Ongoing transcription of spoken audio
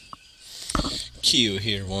Q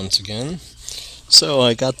here once again. So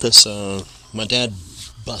I got this, my dad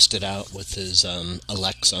busted out with his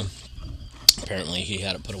Alexa. Apparently he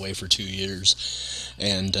had it put away for 2 years,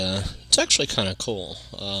 and it's actually kind of cool.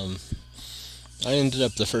 The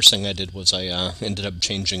first thing I did was I ended up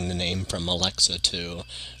changing the name from Alexa to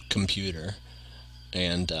computer.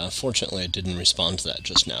 And fortunately, it didn't respond to that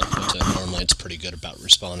just now. But normally, it's pretty good about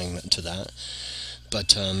responding to that.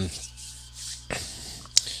 But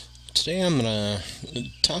today, I'm gonna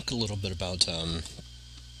talk a little bit about.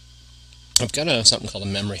 I've got something called a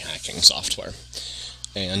memory hacking software,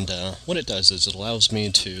 and what it does is it allows me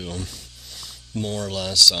to more or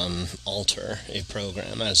less alter a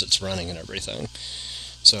program as it's running and everything.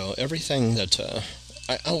 So everything that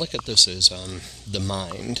I look at this as the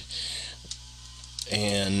mind.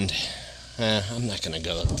 And I'm not going to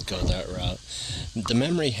go that route. The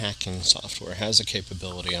memory hacking software has a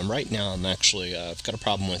capability, and right now I've got a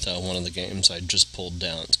problem with one of the games I just pulled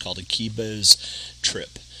down. It's called a Kiba's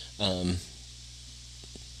Trip. Hold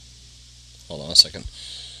on a second.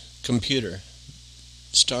 Computer,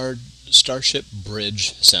 Starship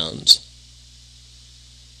Bridge sounds.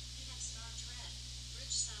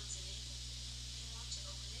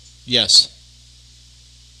 Yes.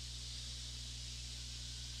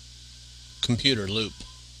 Computer loop.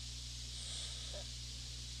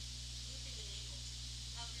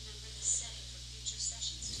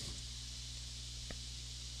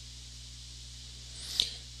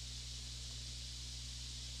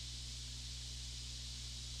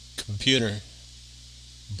 Computer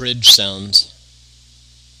bridge sounds.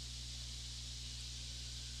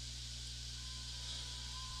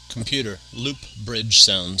 Computer loop bridge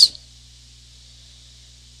sounds.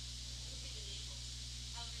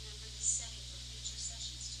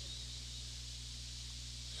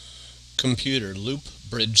 Computer loop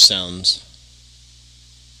bridge sounds.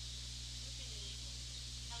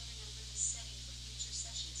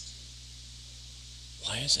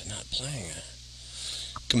 Why is it not playing it?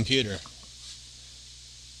 Computer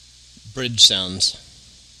bridge sounds.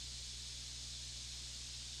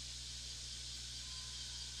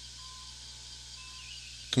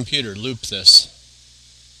 Computer loop this.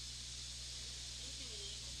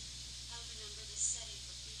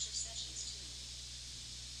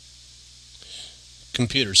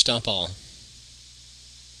 Computer stop all.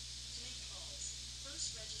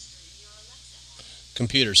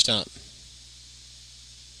 Computer stop.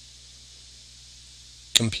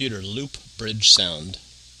 Computer loop bridge sound.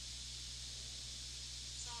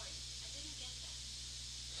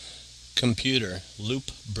 Computer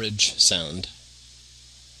loop bridge sound.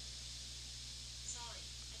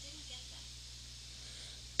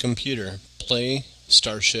 Computer play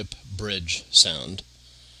Starship Bridge sound.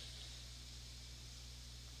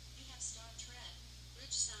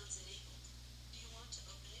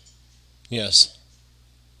 Yes.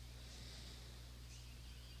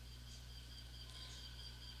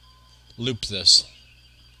 Loop this.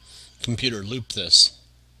 Computer loop this.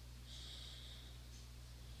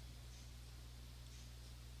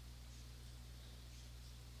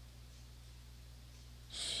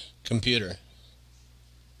 Computer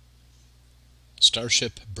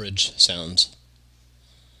Starship Bridge sounds.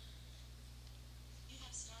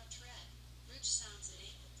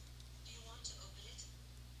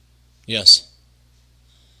 Yes.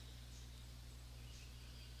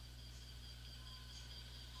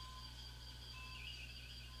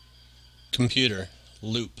 Computer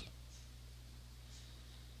loop.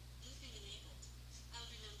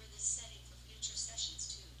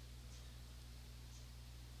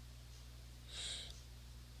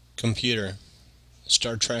 Computer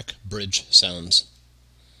Star Trek Bridge sounds.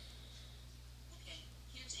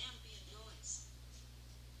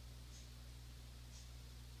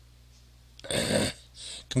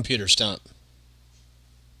 Computer stop.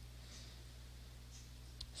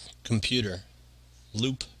 Computer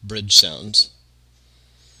loop bridge sounds.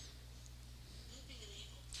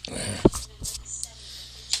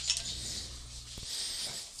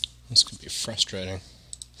 This could be frustrating.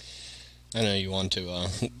 I know you want to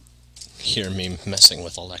hear me messing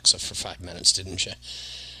with Alexa for 5 minutes, didn't you?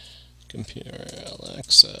 Computer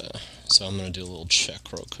Alexa. So I'm going to do a little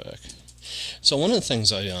check real quick. So one of the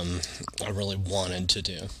things I really wanted to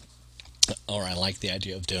do, or I like the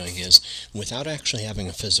idea of doing, is without actually having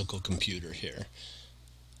a physical computer here,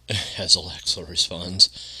 as Alexa responds,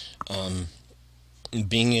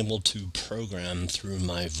 being able to program through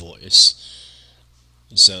my voice.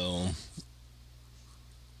 So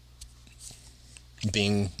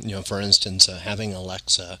being, for instance, having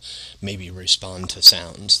Alexa maybe respond to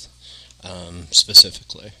sounds.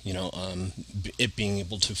 specifically. It being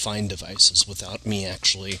able to find devices without me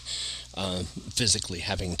actually physically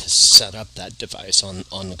having to set up that device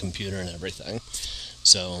on the computer and everything.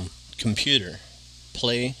 So, computer,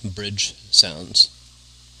 play bridge sounds.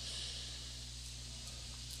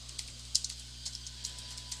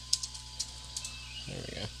 There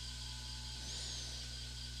we go.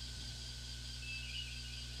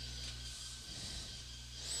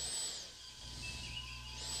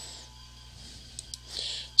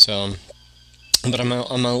 So, but I'm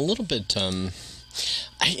a little bit,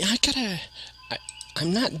 I gotta, I,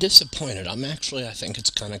 I'm not disappointed. I think it's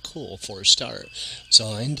kind of cool for a start.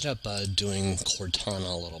 So I ended up doing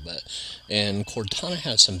Cortana a little bit. And Cortana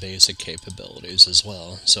has some basic capabilities as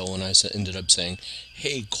well. So when ended up saying,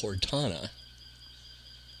 hey Cortana.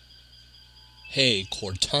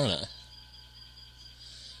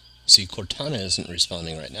 See, Cortana isn't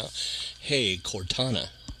responding right now. Hey, Cortana.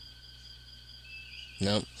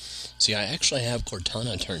 No. See, I actually have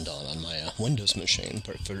Cortana turned on my Windows machine,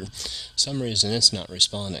 but for some reason it's not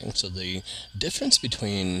responding. So the difference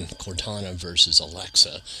between Cortana versus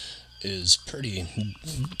Alexa is pretty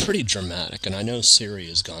dramatic, and I know Siri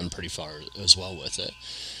has gone pretty far as well with it.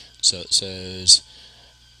 So it says,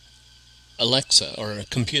 Alexa, or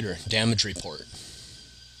computer, damage report.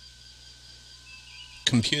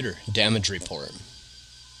 Computer, damage report.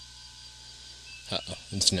 Uh-oh,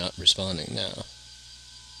 it's not responding now.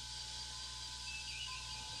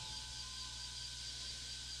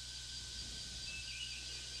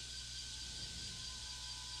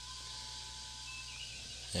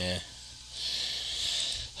 Yeah.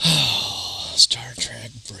 Oh, Star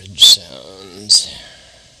Trek Bridge Sounds.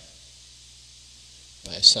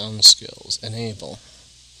 By Sound Skills. Enable.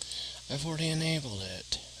 I've already enabled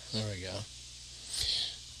it. There we go.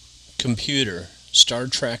 Computer, Star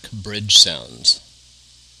Trek Bridge Sounds.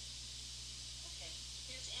 Okay,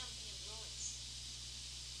 here's ambient noise.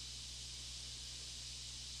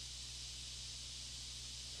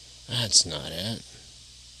 That's not it.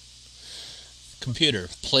 Computer,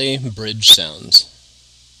 play bridge sounds.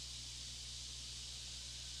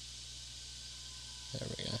 There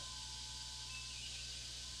we go.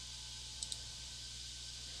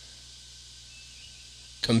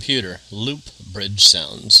 Computer, loop bridge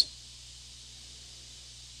sounds.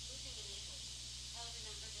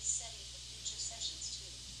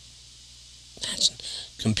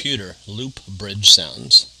 That's computer, loop bridge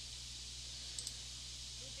sounds.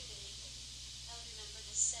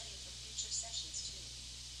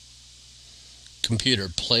 Computer,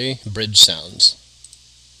 play bridge sounds.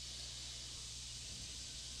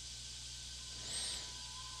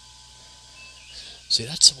 See,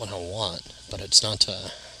 that's the one I want, but it's not.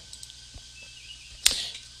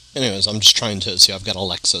 Anyways, I'm just trying to see. I've got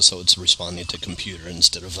Alexa, so it's responding to computer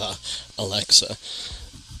instead of Alexa.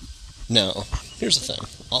 Now, here's the thing.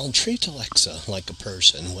 I'll treat Alexa like a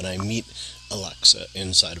person when I meet Alexa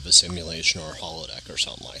inside of a simulation or a holodeck or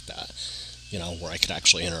something like that. Where I could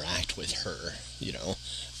actually interact with her,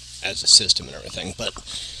 as a system and everything. But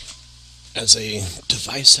as a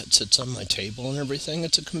device that sits on my table and everything,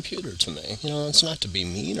 it's a computer to me. It's not to be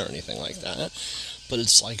mean or anything like that, but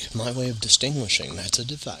it's like my way of distinguishing. That's a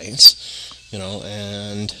device,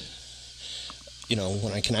 and,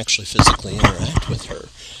 when I can actually physically interact with her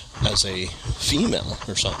as a female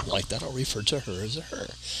or something like that, I'll refer to her as a her.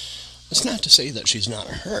 It's not to say that she's not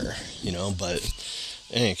a her, but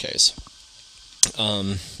in any case.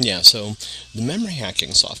 So the memory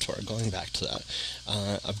hacking software, going back to that,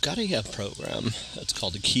 I've got a program. It's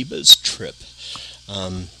called Akiba's Trip.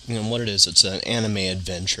 What it is, it's an anime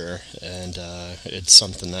adventure, and it's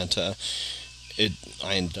something that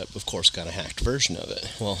I ended up, of course, got a hacked version of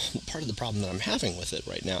it. Well, part of the problem that I'm having with it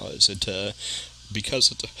right now is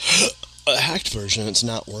because it's a hacked version, it's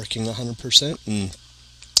not working 100%, and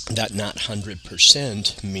that not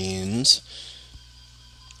 100% means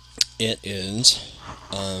it is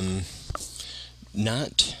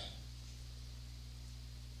not.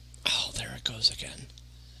 Oh, there it goes again.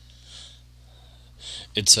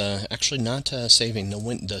 It's actually not saving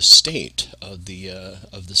the state of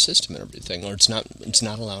the system and everything, or it's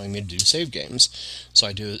not allowing me to do save games. So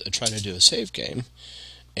I try to do a save game,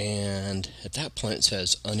 and at that point it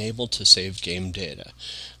says unable to save game data.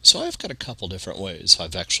 So I've got a couple different ways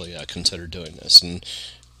I've actually considered doing this, and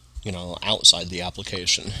outside the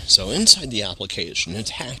application. So inside the application,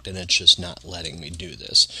 it's hacked and it's just not letting me do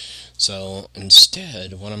this. So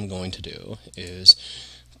instead, what I'm going to do is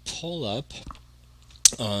pull up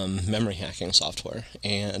memory hacking software,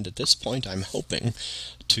 and at this point I'm hoping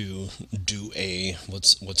to do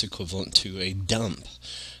what's equivalent to a dump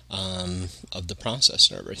of the process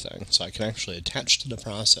and everything. So I can actually attach to the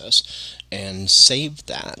process and save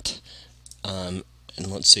that. And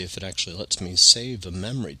let's see if it actually lets me save a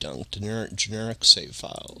memory dump, generic save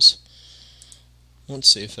files. Let's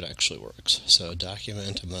see if it actually works. So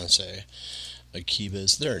document, I'm going to say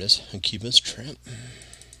Akiba's, there it is, Akiba's trip.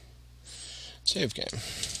 Save game.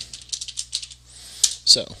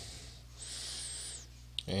 So,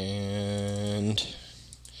 and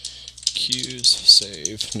Q's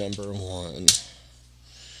save number 1.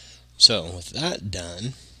 So with that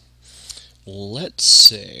done, let's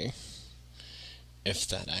see if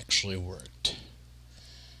that actually worked.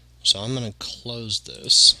 So I'm going to close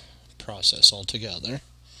this process altogether.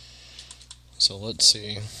 So let's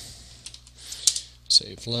see.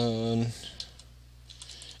 Save load,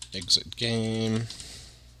 exit game.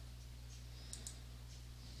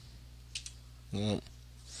 Nope.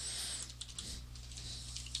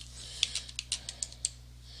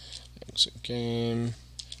 Exit game.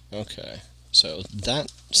 Okay, so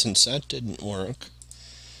that, since that didn't work,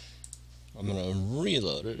 I'm going to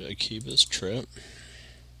reload it, Akiba's trip,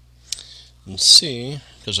 and see,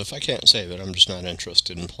 because if I can't save it, I'm just not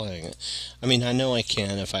interested in playing it. I mean, I know I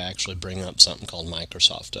can if I actually bring up something called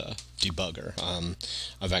Microsoft Debugger.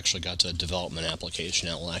 I've actually got a development application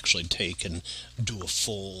that will actually take and do a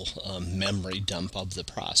full memory dump of the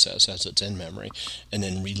process as it's in memory, and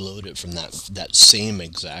then reload it from that same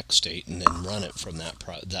exact state, and then run it from that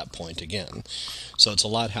point again. So it's a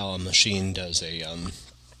lot how a machine does a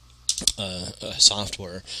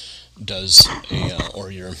software does or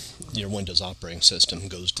your Windows operating system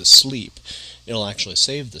goes to sleep. It'll actually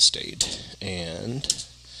save the state and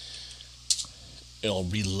it'll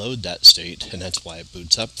reload that state, and that's why it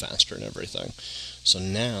boots up faster and everything. So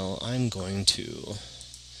now I'm going to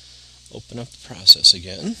open up the process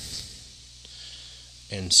again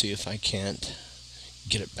and see if I can't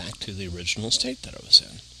get it back to the original state that it was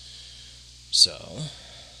in. So,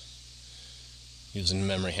 using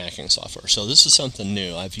memory hacking software. So this is something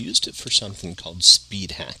new. I've used it for something called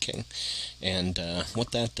speed hacking, and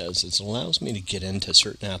what that does is it allows me to get into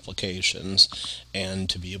certain applications and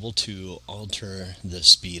to be able to alter the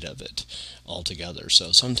speed of it altogether.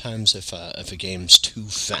 So sometimes if a game's too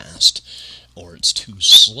fast or it's too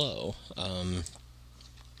slow,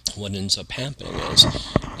 what ends up happening is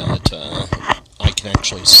that I can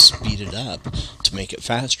actually speed it up to make it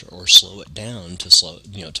faster, or slow it down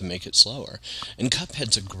to make it slower. And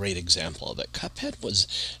Cuphead's a great example of it. Cuphead was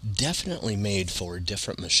definitely made for a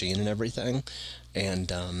different machine and everything,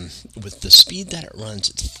 and with the speed that it runs,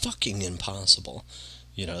 it's fucking impossible,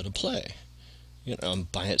 to play.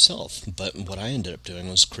 By itself. But what I ended up doing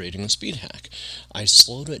was creating a speed hack. I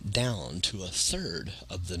slowed it down to 1/3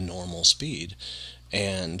 of the normal speed,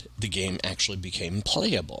 and the game actually became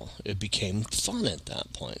playable. It became fun at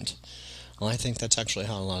that point. Well, I think that's actually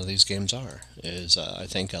how a lot of these games are. I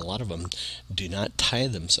think a lot of them do not tie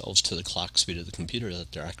themselves to the clock speed of the computer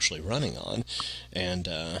that they're actually running on, and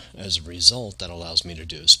as a result, that allows me to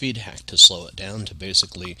do a speed hack to slow it down to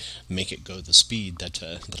basically make it go the speed that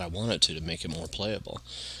I want it to make it more playable.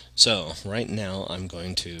 So right now, I'm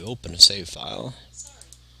going to open a save file, Sorry,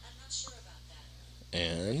 I'm not sure about that.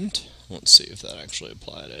 and let's see if that actually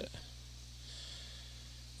applied it.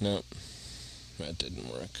 Nope, that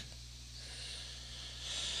didn't work.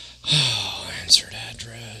 Insert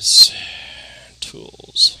address,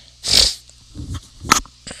 tools.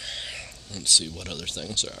 Let's see what other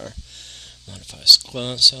things there are. Modify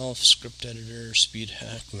self, script editor, speed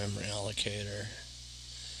hack, memory allocator,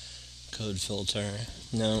 code filter.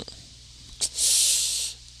 No,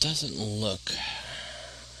 doesn't look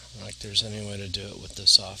like there's any way to do it with the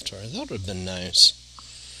software. That would have been nice.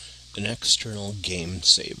 An external game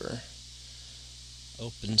saver.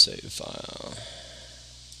 Open save file.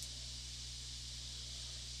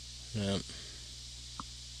 Yep.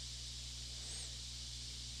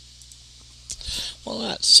 Well,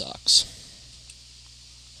 that sucks.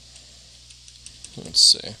 Let's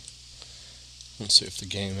see. Let's see if the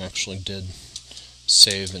game actually did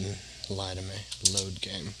save and lie to me. Load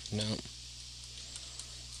game. No.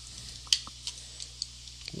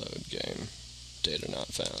 Load game. Data not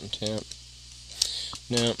found. Yep.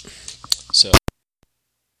 No. So,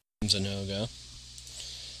 it's a no-go.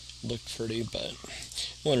 Looked pretty, but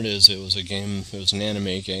what it is, it was an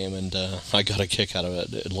anime game, and I got a kick out of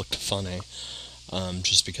it. It looked funny,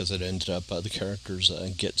 just because it ended up, the characters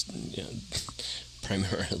get,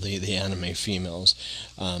 primarily the anime females.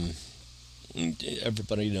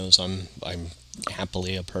 Everybody knows I'm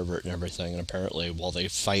happily a pervert and everything, and apparently while they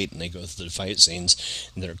fight and they go through the fight scenes,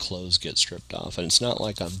 their clothes get stripped off, and it's not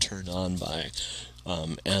like I'm turned on by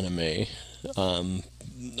anime,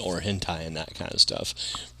 or hentai and that kind of stuff.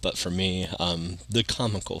 But for me, the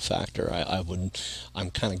comical factor,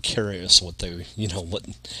 I'm kind of curious what they,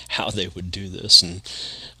 how they would do this, and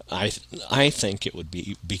I think it would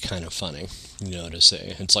be kind of funny, to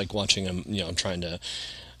say. It's like watching them, trying to,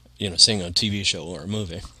 sing a TV show or a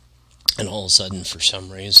movie, and all of a sudden, for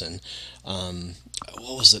some reason,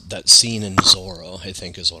 what was it? That scene in Zorro, I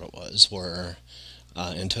think, is what it was, where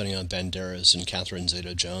Antonio Banderas and Catherine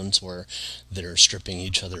Zeta-Jones, where they're stripping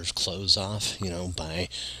each other's clothes off, by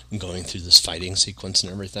going through this fighting sequence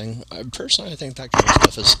and everything. Personally, I think that kind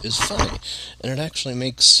of stuff is funny, and it actually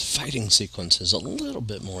makes fighting sequences a little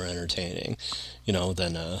bit more entertaining,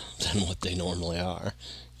 than what they normally are.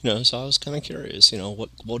 So I was kind of curious,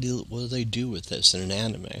 what do they do with this in an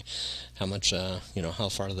anime? How much, how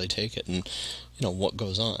far do they take it, and, what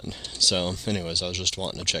goes on? So, anyways, I was just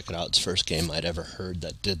wanting to check it out. It's the first game I'd ever heard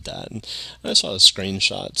that did that, and I saw the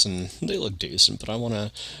screenshots, and they look decent, but I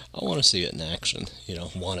wanna see it in action,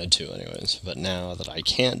 wanted to anyways. But now that I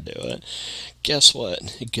can't do it, guess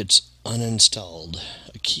what? It gets uninstalled.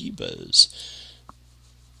 Akiba's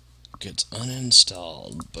gets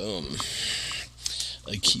uninstalled. Boom.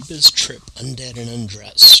 Akiba's Trip Undead and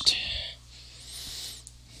Undressed.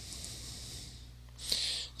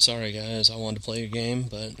 Sorry guys, I wanted to play a game,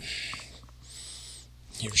 but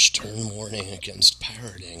your stern warning against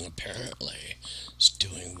pirating apparently is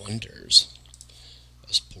doing wonders.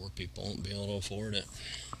 Us poor people won't be able to afford it.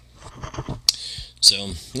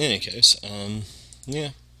 So, in any case, yeah.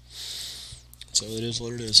 So it is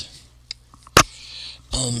what it is.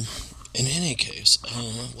 In any case,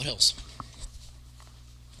 what else?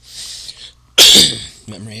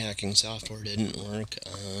 Memory hacking software didn't work.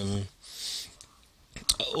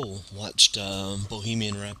 Watched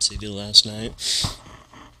Bohemian Rhapsody last night.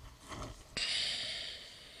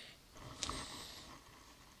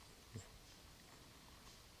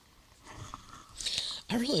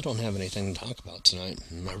 I really don't have anything to talk about tonight.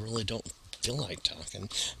 I really don't feel like talking.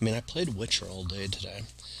 I mean, I played Witcher all day today,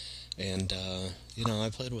 and I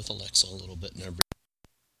played with Alexa a little bit and everything.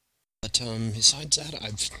 But besides that,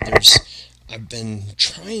 I've been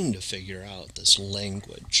trying to figure out this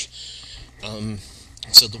language.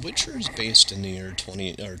 So The Witcher is based in the year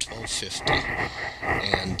 1250,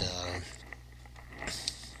 and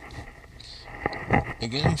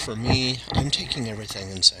again, for me, I'm taking everything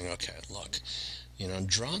and saying, okay, look,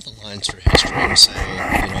 draw the lines for history and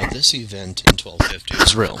say, this event in 1250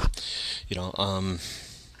 is real.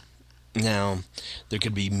 Now, there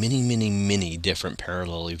could be many, many, many different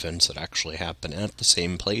parallel events that actually happen at the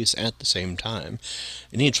same place at the same time,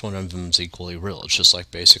 and each one of them is equally real. It's just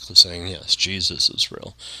like basically saying, yes, Jesus is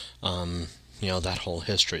real. That whole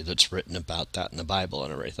history that's written about that in the Bible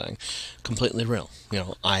and everything, completely real.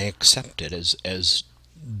 I accept it as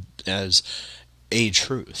a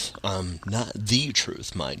truth, not the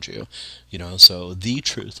truth, mind you. So the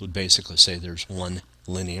truth would basically say there's one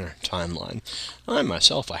linear timeline. I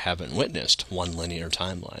myself, I haven't witnessed one linear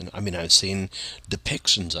timeline. I mean, I've seen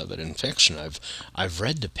depictions of it in fiction. I've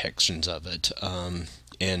read depictions of it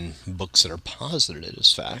in books that are posited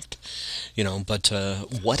as fact. But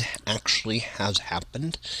what actually has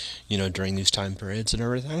happened, during these time periods and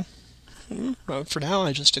everything? For now,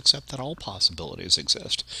 I just accept that all possibilities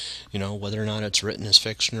exist. Whether or not it's written as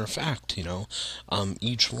fiction or fact,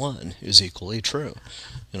 each one is equally true.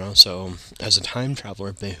 So as a time traveler,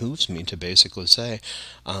 it behooves me to basically say,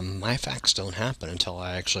 my facts don't happen until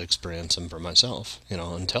I actually experience them for myself.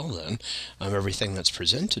 Until then, everything that's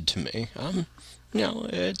presented to me,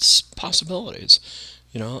 it's possibilities.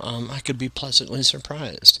 I could be pleasantly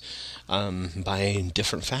surprised by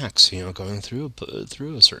different facts, going through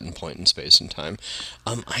a certain point in space and time.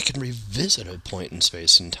 I can revisit a point in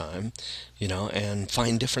space and time, and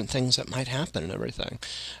find different things that might happen and everything.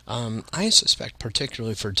 I suspect,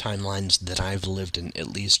 particularly for timelines that I've lived in, at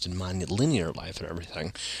least in my linear life and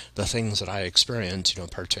everything, the things that I experience,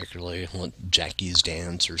 particularly Jackie's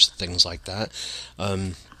dance or things like that,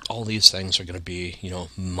 all these things are going to be,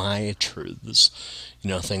 my truths,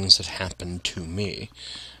 things that happen to me.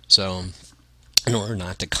 So, in order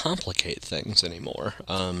not to complicate things anymore,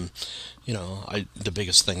 the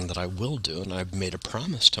biggest thing that I will do, and I've made a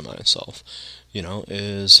promise to myself,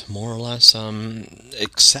 is more or less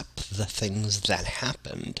accept the things that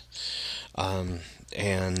happened,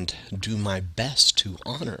 and do my best to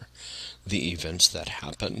honor the events that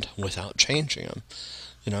happened without changing them.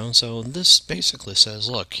 So this basically says,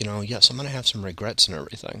 look, yes, I'm going to have some regrets and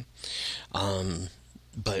everything.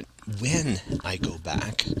 But when I go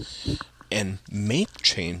back and make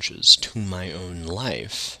changes to my own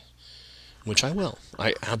life, which I will,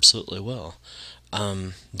 I absolutely will,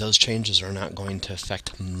 those changes are not going to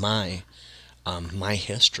affect my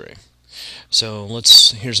history. So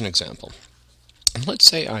here's an example. Let's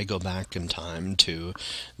say I go back in time to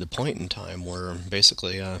the point in time where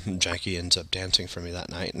basically Jackie ends up dancing for me that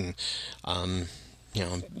night, and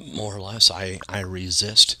more or less I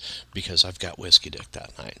resist because I've got whiskey dick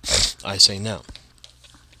that night. I say no.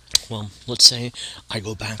 Well, let's say I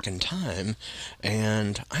go back in time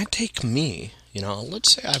and I take me.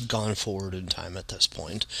 Let's say I've gone forward in time at this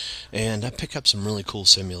point, and I pick up some really cool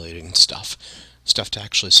simulating stuff to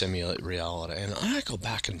actually simulate reality. And I go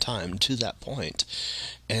back in time to that point,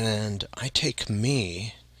 and I take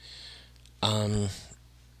me,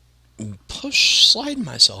 slide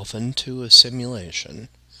myself into a simulation,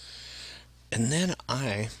 and then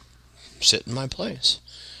I sit in my place.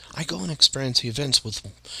 I go and experience the events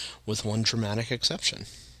with one dramatic exception.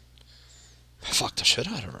 I fuck the shit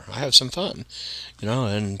out of her. I have some fun,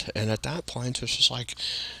 and at that point it's just like,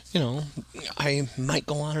 I might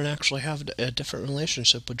go on and actually have a different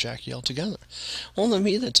relationship with Jackie altogether. Well, to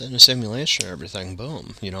me, that's in a simulation and everything.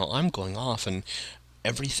 Boom. I'm going off, and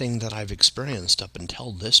everything that I've experienced up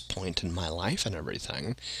until this point in my life and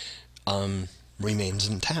everything, remains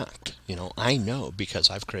intact. I know because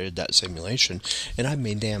I've created that simulation, and I've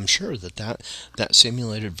made damn sure that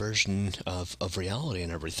simulated version of reality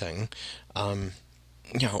and everything,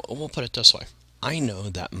 we'll put it this way. I know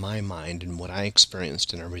that my mind and what I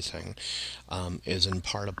experienced and everything is in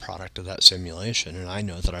part a product of that simulation, and I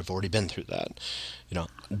know that I've already been through that.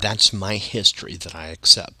 That's my history that I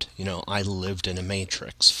accept. I lived in a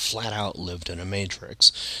matrix, flat out lived in a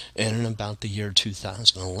matrix, and in about the year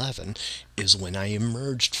 2011 is when I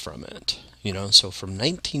emerged from it. So from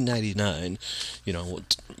 1999,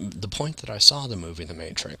 the point that I saw the movie The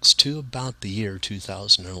Matrix, to about the year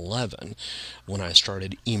 2011, when I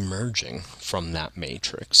started emerging from that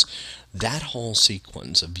matrix, that whole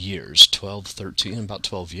sequence of years, 12, 13, about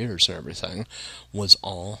 12 years and everything, was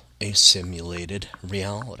all a simulated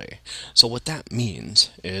reality. So what that means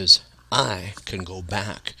is I can go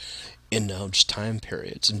back in those time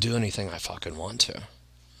periods and do anything I fucking want to,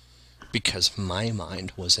 because my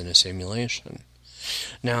mind was in a simulation.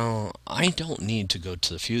 Now, I don't need to go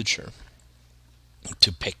to the future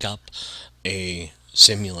to pick up a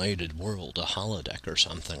simulated world, a holodeck or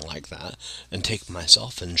something like that, and take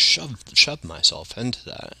myself and shove myself into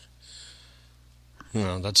that.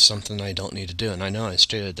 That's something I don't need to do. And I know I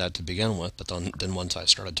stated that to begin with, but then once I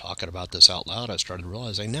started talking about this out loud, I started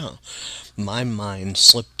realizing, no, my mind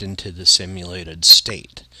slipped into the simulated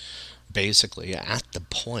state, basically at the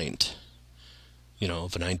point,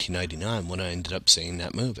 of 1999 when I ended up seeing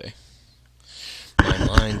that movie. My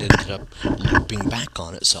mind ended up looping back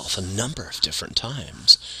on itself a number of different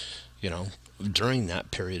times, during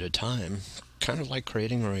that period of time, kind of like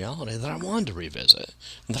creating a reality that I wanted to revisit,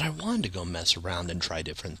 that I wanted to go mess around and try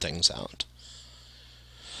different things out.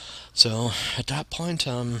 So at that point,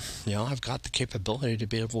 I've got the capability to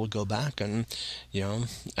be able to go back and,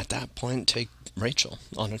 at that point, take Rachel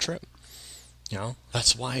on a trip.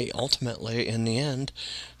 That's why ultimately, in the end,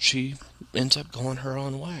 she ends up going her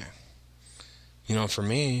own way. For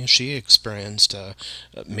me, she experienced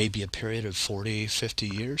maybe a period of 40, 50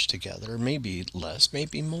 years together, maybe less,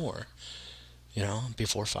 maybe more,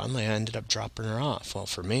 before finally I ended up dropping her off. Well,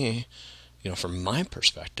 for me, from my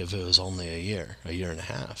perspective, it was only a year and a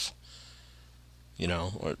half,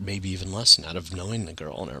 or maybe even less than that, of knowing the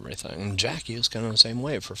girl and everything. And Jackie was kind of the same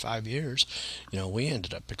way. For 5 years, we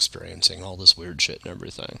ended up experiencing all this weird shit and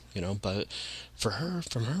everything, but for her,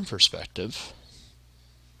 from her perspective,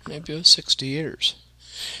 maybe it was 60 years.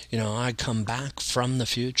 I come back from the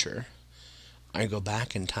future. I go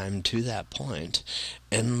back in time to that point.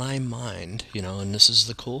 In my mind, and this is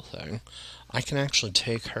the cool thing, I can actually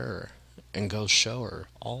take her and go show her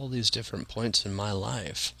all these different points in my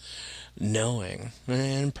life, knowing,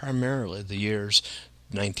 and primarily the years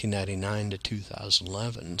 1999 to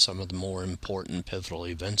 2011, some of the more important pivotal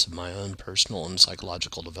events of my own personal and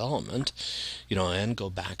psychological development, and go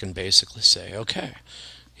back and basically say, okay,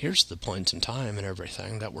 here's the points in time and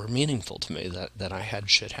everything that were meaningful to me, that I had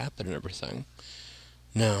shit happen and everything.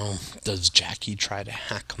 Now, does Jackie try to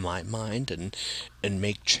hack my mind and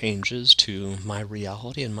make changes to my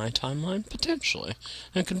reality and my timeline? Potentially.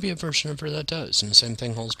 There can be a version of her that does, and the same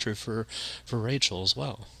thing holds true for Rachel as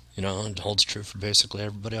well. It holds true for basically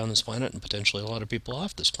everybody on this planet, and potentially a lot of people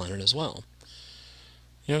off this planet as well.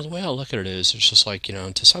 The way I look at it is, it's just like,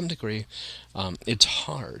 to some degree, it's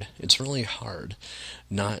hard. It's really hard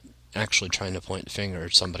not actually trying to point the finger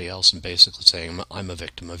at somebody else and basically saying, I'm a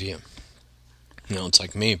victim of you. It's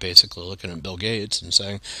like me basically looking at Bill Gates and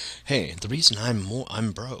saying, hey, the reason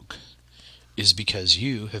I'm broke is because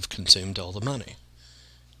you have consumed all the money.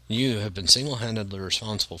 You have been single-handedly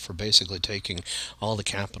responsible for basically taking all the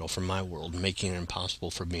capital from my world and making it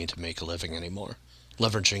impossible for me to make a living anymore,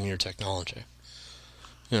 leveraging your technology.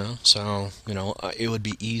 So, it would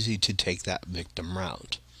be easy to take that victim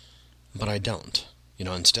route, but I don't.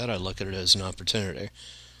 Instead I look at it as an opportunity.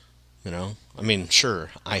 I mean,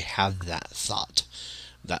 sure, I have that thought.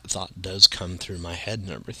 That thought does come through my head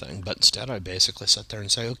and everything, but instead I basically sit there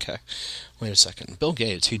and say, okay, wait a second. Bill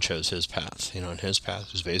Gates, he chose his path, and his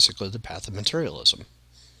path is basically the path of materialism.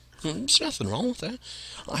 There's nothing wrong with that.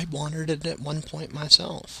 I wanted it at one point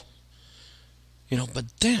myself.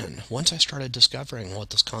 But then, once I started discovering what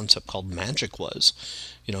this concept called magic was,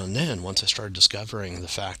 and then once I started discovering the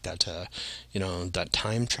fact that, that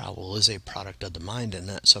time travel is a product of the mind and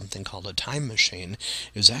that something called a time machine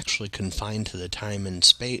is actually confined to the time and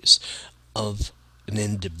space of an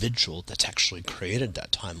individual that's actually created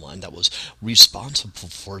that timeline, that was responsible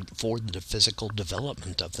for the physical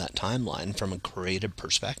development of that timeline from a creative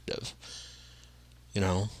perspective.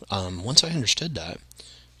 Once I understood that,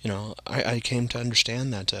 I came to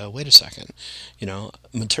understand that, wait a second,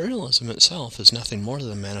 materialism itself is nothing more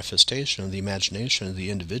than a manifestation of the imagination of the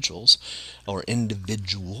individuals, or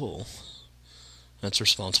individual, that's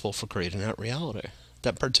responsible for creating that reality,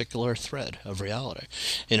 that particular thread of reality.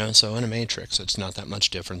 So in a matrix, it's not that much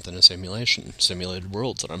different than a simulated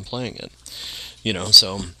world that I'm playing in.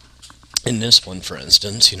 So in this one, for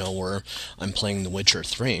instance, where I'm playing The Witcher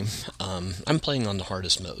 3, I'm playing on the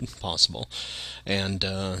hardest mode possible, and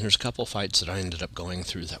there's a couple fights that I ended up going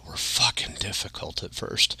through that were fucking difficult at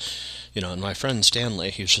first. And my friend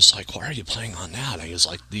Stanley, he was just like, why are you playing on that? And he was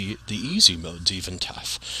like, the easy mode's even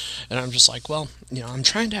tough. And I'm just like, well, I'm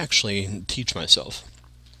trying to actually teach myself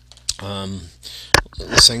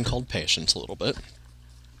this thing called patience a little bit,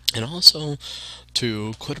 and also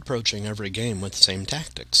to quit approaching every game with the same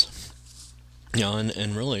tactics.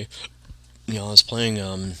 And really, I was playing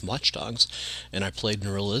Watch Dogs, and I played in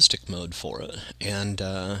realistic mode for it. And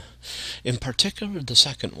in particular, the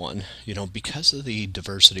second one, because of the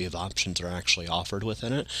diversity of options that are actually offered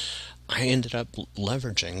within it, I ended up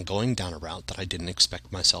going down a route that I didn't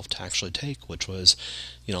expect myself to actually take, which was,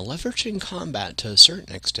 leveraging combat to a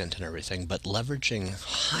certain extent and everything, but leveraging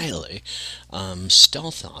highly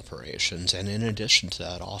stealth operations, and in addition to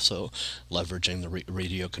that, also leveraging the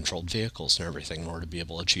radio-controlled vehicles and everything in order to be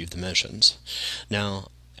able to achieve the missions. Now,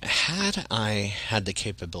 had I had the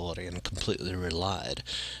capability and completely relied,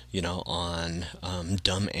 on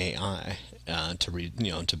dumb AI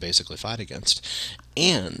to basically fight against,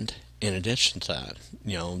 and in addition to that,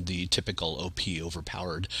 the typical OP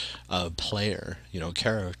overpowered player,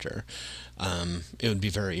 character, it would be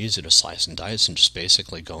very easy to slice and dice and just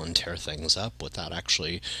basically go and tear things up without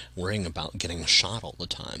actually worrying about getting shot all the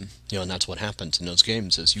time. And that's what happens in those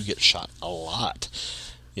games, is you get shot a lot.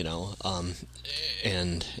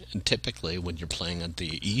 And typically when you're playing at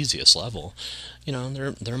the easiest level,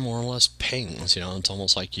 they're more or less pings. It's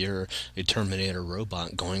almost like you're a Terminator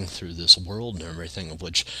robot going through this world and everything, of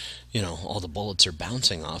which, all the bullets are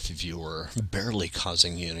bouncing off of you or barely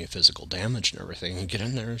causing you any physical damage and everything. You get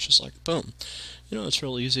in there, it's just like, boom. It's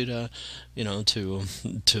real easy to,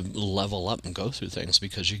 to level up and go through things,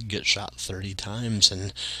 because you can get shot 30 times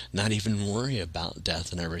and not even worry about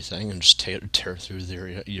death and everything, and just tear through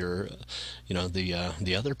the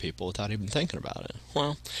other people without even thinking about it.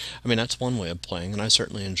 Well, I mean, that's one way of playing, and I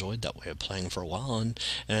certainly enjoyed that way of playing for a while, and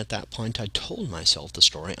at that point I told myself the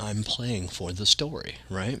story, I'm playing for the story,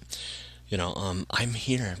 right? I'm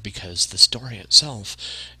here because the story itself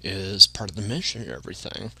is part of the mission and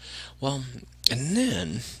everything. Well, and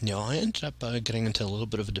then, I ended up getting into a little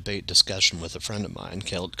bit of a debate discussion with a friend of mine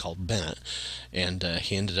called Bennett, and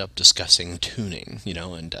he ended up discussing tuning,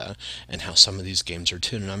 and how some of these games are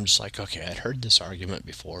tuned. And I'm just like, okay, I'd heard this argument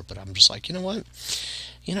before, but I'm just like, you know what?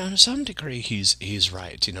 To some degree, he's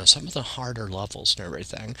right. Some of the harder levels and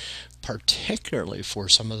everything, particularly for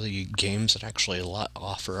some of the games that actually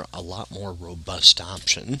offer a lot more robust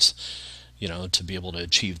options, to be able to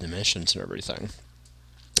achieve the missions and everything,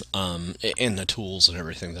 and the tools and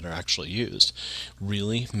everything that are actually used,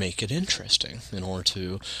 really make it interesting in order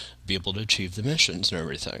to be able to achieve the missions and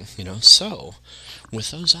everything. So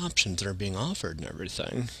with those options that are being offered and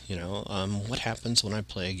everything, what happens when I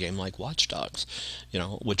play a game like Watch Dogs,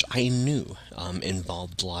 which I knew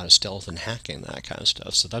involved a lot of stealth and hacking, that kind of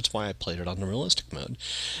stuff. So that's why I played it on the realistic mode.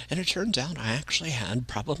 And it turns out I actually had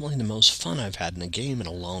probably the most fun I've had in a game in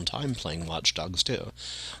a long time playing Watch Dogs 2.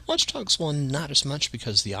 Watch Dogs 1, not as much,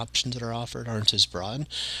 because the options that are offered aren't as broad,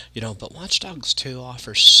 but Watch Dogs 2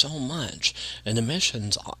 offers so much, and the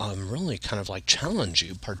missions really kind of like challenge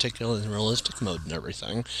you, particularly in realistic mode and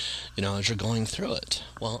everything, as you're going through it.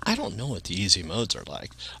 Well, I don't know what the easy modes are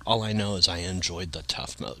like. All I know is I enjoyed the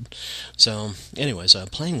tough mode. So, anyways,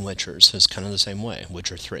 playing Witchers is kind of the same way.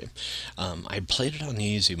 Witcher 3. I played it on the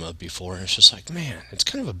easy mode before, and it's just like, man, it's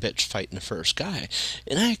kind of a bitch fighting the first guy.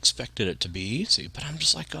 And I expected it to be easy, but I'm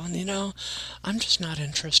just like going, I'm just not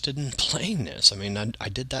interested in playing this. I mean, I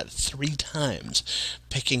did that 3 times,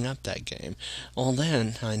 picking up that game. Well,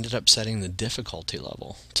 then I ended up setting the difficulty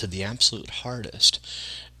level to the absolute hardest,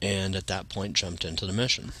 and at that point jumped into the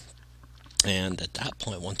mission. And at that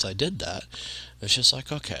point, once I did that, it's just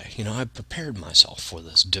like, okay, I prepared myself for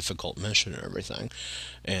this difficult mission and everything,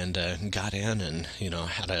 and got in and,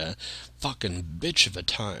 had a fucking bitch of a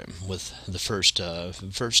time with the first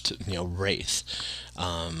wraith.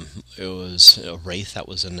 It was a wraith that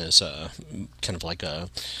was in this kind of like a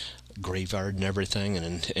graveyard and everything,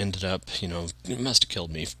 and it ended up, it must have killed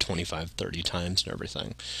me 25, 30 times and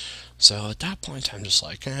everything. So at that point, I'm just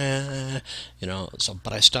like,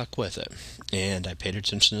 but I stuck with it, and I paid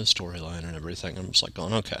attention to the storyline and everything. I'm just like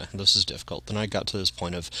going, okay, this is difficult. Then I got to this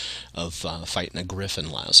point of fighting a griffin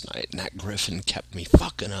last night, and that griffin kept me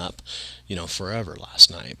fucking up, forever last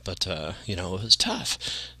night. But, it was tough,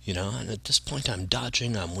 and at this point I'm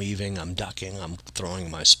dodging, I'm weaving, I'm ducking, I'm throwing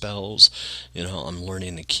my spells, I'm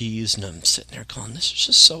learning the keys, and I'm sitting there going, this is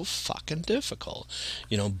just so fucking difficult,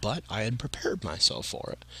 but I had prepared myself for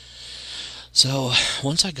it. So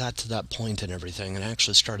once I got to that point and everything, and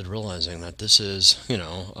actually started realizing that this is,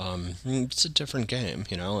 it's a different game,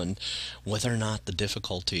 and whether or not the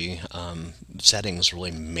difficulty settings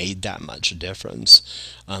really made that much difference,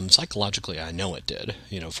 psychologically I know it did,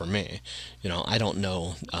 for me. I don't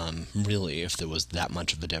know really if there was that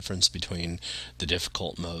much of a difference between the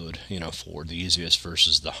difficult mode, for the easiest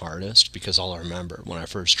versus the hardest, because all I remember when I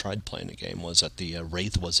first tried playing the game was that the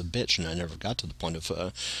Wraith was a bitch, and I never got to the point of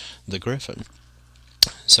the Griffin.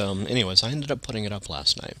 So, anyways, I ended up putting it up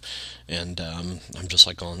last night, and I'm just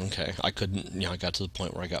like going, okay, I couldn't, I got to the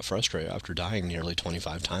point where I got frustrated after dying nearly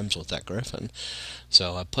 25 times with that Griffin.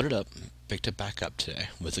 So I put it up, picked it back up today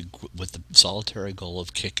with the solitary goal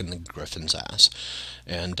of kicking the Griffin's ass,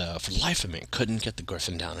 and for the life of me, couldn't get the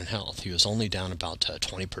Griffin down in health. He was only down about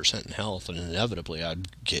 20% in health, and inevitably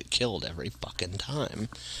I'd get killed every fucking time.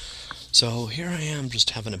 So here I am just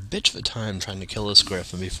having a bitch of a time trying to kill this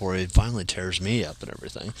Griffin before he finally tears me up and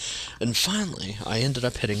everything. And finally, I ended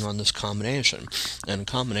up hitting on this combination. And the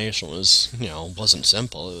combination was, wasn't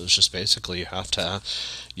simple. It was just basically you have to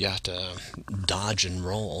dodge and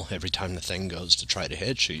roll every time the thing goes to try to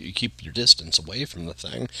hit you. You keep your distance away from the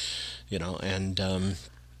thing, and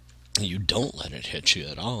you don't let it hit you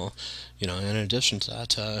at all. In addition to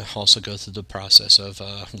that, also go through the process of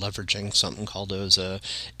leveraging something called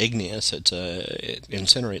Igneous. It's a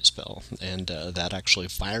incinerate spell, and that actually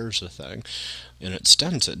fires the thing, and it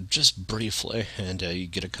stuns it just briefly, and you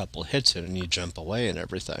get a couple hits in and you jump away and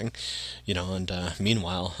everything, and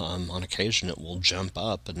meanwhile, on occasion it will jump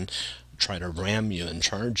up and try to ram you and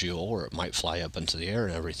charge you, or it might fly up into the air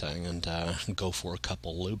and everything and go for a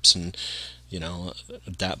couple loops. And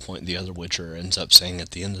at that point the other Witcher ends up saying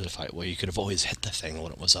at the end of the fight, well, you could have always hit the thing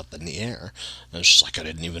when it was up in the air. And it's just like, I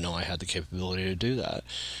didn't even know I had the capability to do that,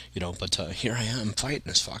 but here I am fighting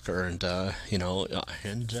this fucker, and I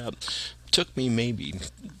ended up, took me maybe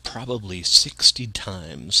probably 60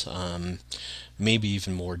 times, maybe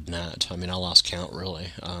even more than that. I mean, I lost count really,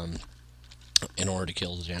 in order to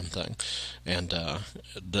kill the damn thing. And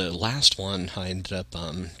the last one, I ended up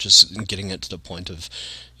just getting it to the point of,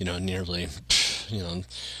 nearly, it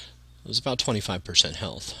was about 25%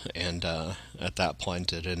 health. And at that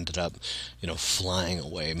point, it ended up, flying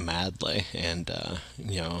away madly. And,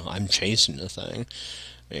 I'm chasing the thing.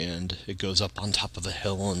 And it goes up on top of a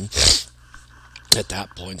hill, and at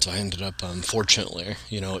that point, I ended up, fortunately,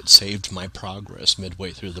 it saved my progress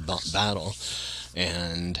midway through the battle.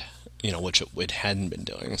 And which it hadn't been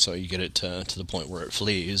doing. So you get it to the point where it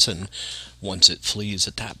flees, and once it flees,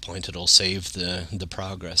 at that point, it'll save the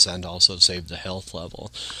progress and also save the health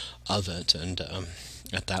level of it. And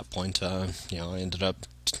at that point, I ended up,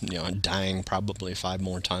 dying probably 5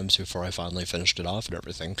 more times before I finally finished it off and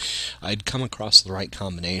everything. I'd come across the right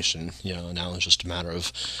combination, now it's just a matter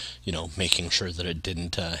of, making sure that it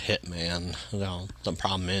didn't hit me. And the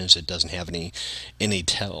problem is it doesn't have any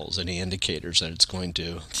tells, any indicators that it's going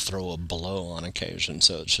to throw a blow on occasion.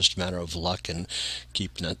 So it's just a matter of luck and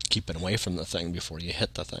keeping away from the thing before you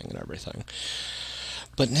hit the thing and everything.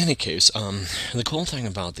 But in any case, the cool thing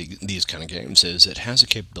about these kind of games is it has a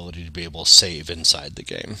capability to be able to save inside the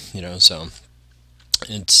game, so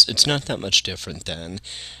it's not that much different than,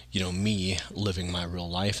 me living my real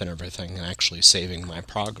life and everything, and actually saving my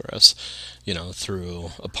progress,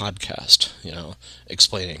 through a podcast,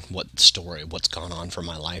 explaining what's gone on for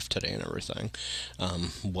my life today and everything,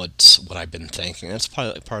 what I've been thinking. That's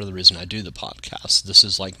part of the reason I do the podcast. This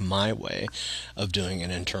is like my way of doing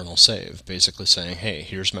an internal save, basically saying, hey,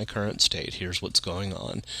 here's my current state, here's what's going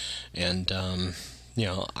on, and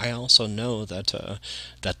I also know that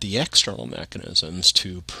the external mechanisms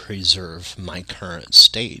to preserve my current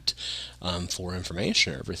state, for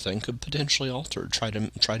information and everything, could potentially try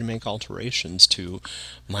to make alterations to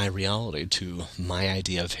my reality, to my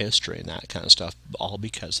idea of history and that kind of stuff, all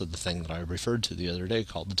because of the thing that I referred to the other day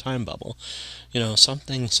called the time bubble.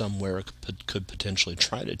 Something somewhere could potentially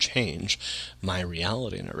try to change my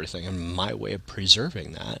reality and everything, and my way of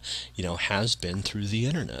preserving that, has been through the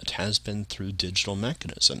internet, has been through digital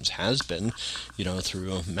mechanisms, has been,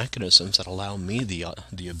 through mechanisms that allow me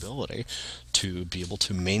the ability to be able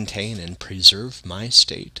to maintain and preserve my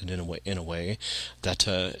state, and in a way that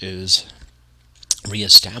is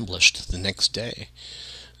reestablished the next day.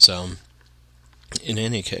 So, in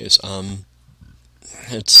any case,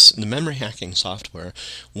 it's the memory hacking software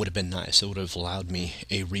would have been nice. It would have allowed me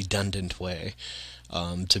a redundant way,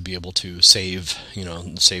 to be able to save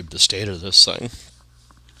the state of this thing.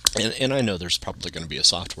 And I know there's probably going to be a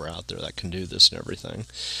software out there that can do this and everything.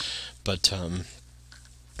 But in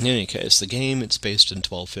any case, the game, it's based in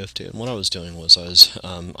 1250, and what I was doing was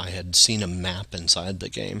I had seen a map inside the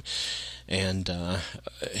game, and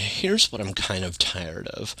here's what I'm kind of tired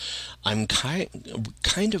of. I'm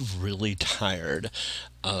kind of really tired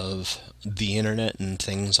of the internet and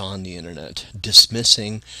things on the internet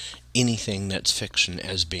dismissing anything that's fiction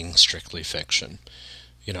as being strictly fiction.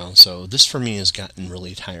 So this for me has gotten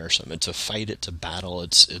really tiresome. It's a fight, it's a battle,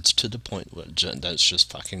 it's to the point that's just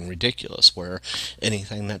fucking ridiculous, where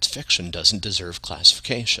anything that's fiction doesn't deserve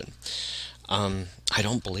classification. I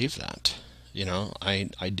don't believe that.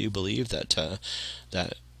 I do believe that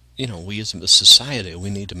we as a society, we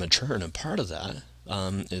need to mature, and a part of that,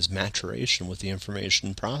 is maturation with the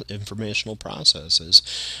informational processes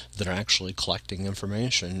that are actually collecting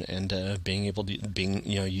information, and being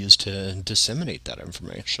used to disseminate that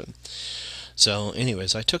information. So,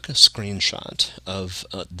 anyways, I took a screenshot of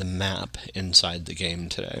the map inside the game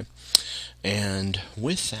today. And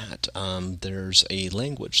with that, there's a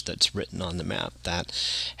language that's written on the map that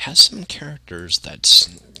has some characters that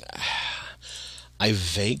I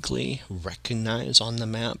vaguely recognize on the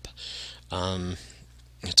map.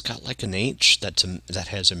 It's got like an H that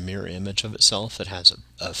has a mirror image of itself. It has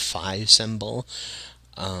a phi symbol.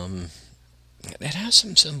 It has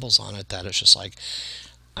some symbols on it that it's just like,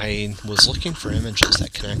 I was looking for images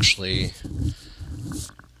that can actually,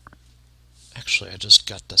 I just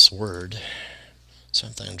got this word.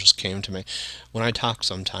 Something just came to me. When I talk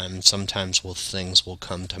sometimes things will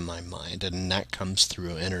come to my mind, and that comes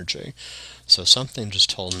through energy. So something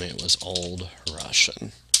just told me it was Old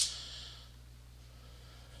Russian.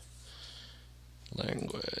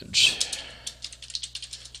 Language.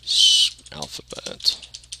 Alphabet.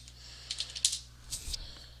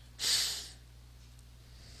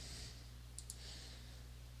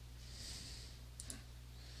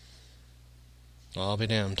 I'll be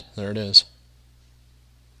damned. There it is.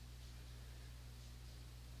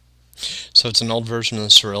 So it's an old version of the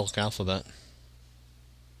Cyrillic alphabet.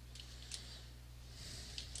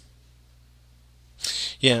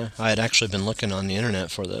 Yeah, I had actually been looking on the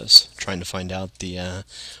internet for this, trying to find out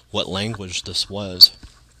what language this was,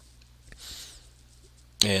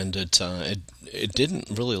 and it didn't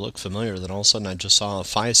really look familiar. Then all of a sudden, I just saw a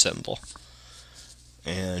phi symbol,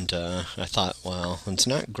 and I thought, well, it's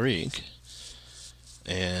not Greek.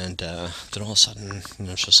 And then all of a sudden,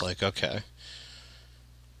 it's just like, okay,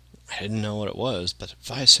 I didn't know what it was, but the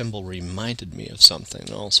phi symbol reminded me of something,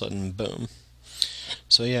 and all of a sudden, boom.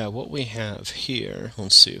 So yeah, what we have here,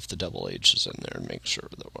 let's see if the double H is in there and make sure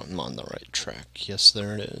that I'm on the right track. Yes,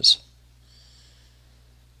 there it is.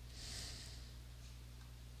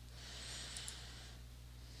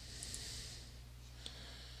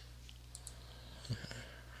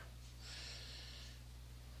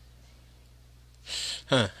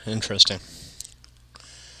 Huh, interesting.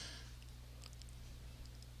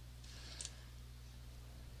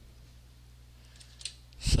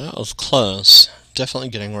 So that was close. Definitely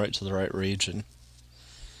getting right to the right region.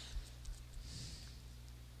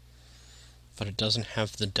 But it doesn't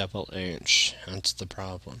have the double H. That's the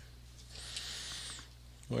problem.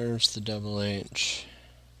 Where's the double H?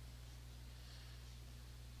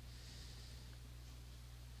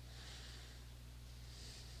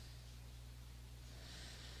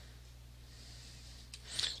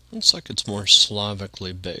 Looks like it's more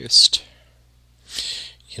Slavically based.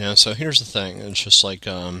 So here's the thing. It's just like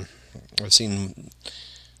I've seen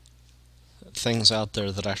things out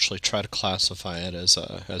there that actually try to classify it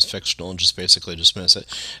as fictional and just basically dismiss it.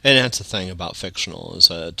 And that's the thing about fictional is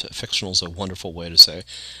that fictional is a wonderful way to say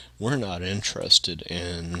we're not interested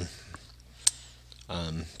in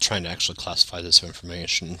trying to actually classify this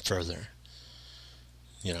information further.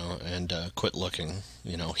 And quit looking,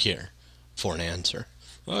 here for an answer.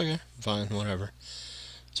 Okay, fine, whatever.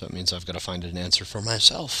 So it means I've got to find an answer for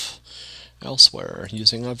myself elsewhere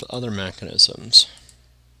using other mechanisms.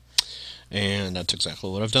 And that's exactly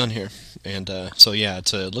what I've done here. And so yeah,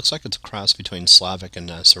 it looks like it's a cross between Slavic and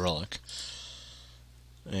Cyrillic.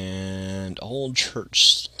 And Old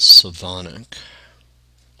Church Slavonic.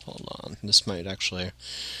 Hold on, this might actually...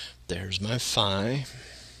 There's my phi.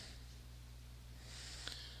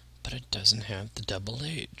 But it doesn't have the double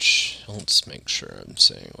H. Let's make sure I'm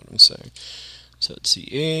saying what I'm saying. So it's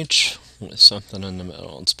the H with something in the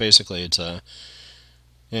middle. It's basically, it's a...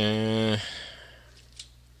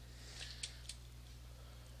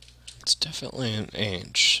 it's definitely an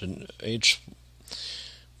H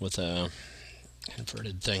with a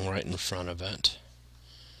inverted thing right in front of it.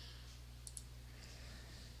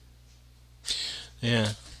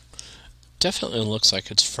 Yeah, definitely looks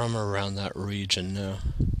like it's from around that region now.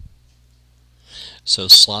 So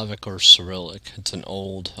Slavic or Cyrillic, it's an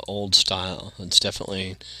old style. It's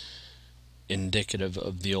definitely indicative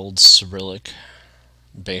of the old Cyrillic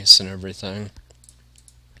base and everything.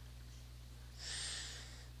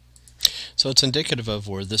 So it's indicative of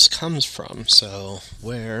where this comes from. So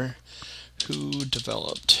who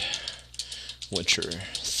developed Witcher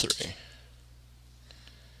 3?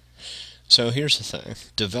 So here's the thing.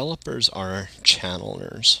 Developers are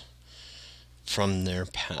channelers from their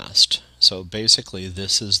past. So basically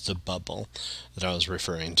this is the bubble that I was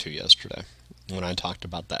referring to yesterday. When I talked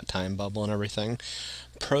about that time bubble and everything,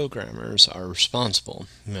 programmers are responsible,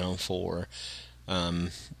 for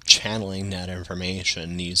channeling that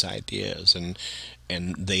information, these ideas, and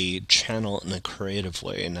they channel it in a creative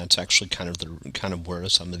way, and that's actually kind of where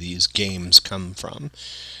some of these games come from.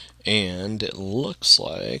 And it looks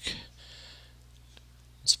like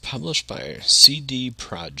it's published by CD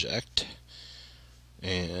Projekt,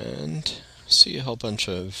 and see a whole bunch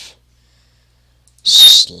of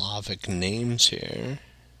Slavic names here.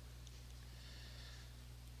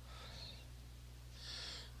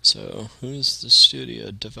 So, who's the studio?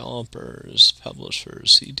 Developers,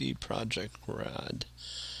 publishers, CD Projekt Red.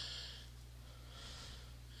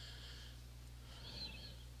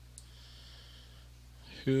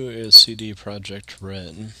 Who is CD Projekt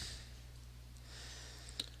Red?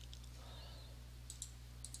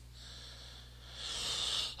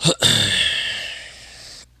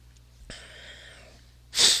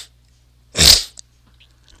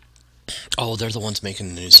 Oh, they're the ones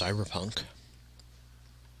making the new Cyberpunk.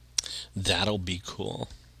 That'll be cool.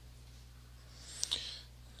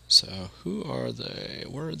 So, who are they?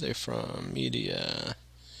 Where are they from? Media.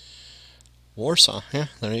 Warsaw. Yeah,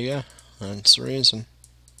 there you go. That's the reason.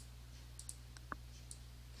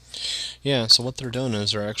 Yeah, so what they're doing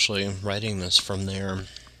is they're actually writing this from their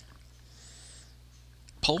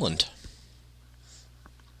Poland.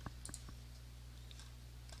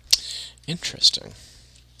 Interesting.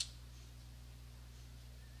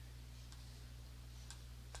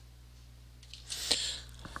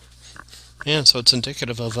 Yeah, so it's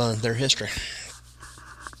indicative of their history.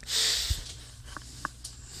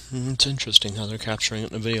 It's interesting how they're capturing it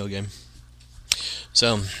in a video game.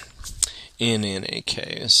 So, in any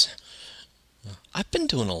case, I've been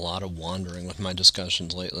doing a lot of wandering with my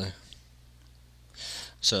discussions lately.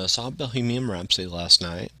 So I saw Bohemian Rhapsody last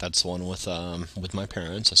night. That's the one with my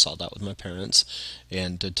parents. I saw that with my parents,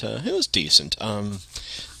 and it was decent.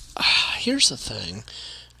 Here's the thing.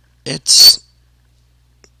 It's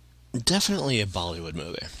definitely a Bollywood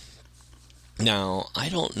movie. Now, I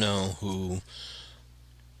don't know who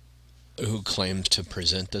claimed to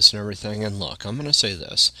present this and everything, and look, I'm going to say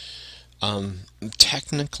this.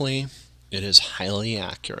 Technically, it is highly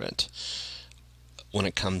accurate when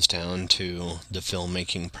it comes down to the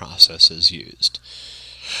filmmaking processes used.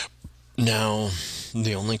 Now,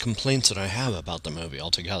 the only complaints that I have about the movie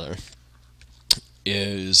altogether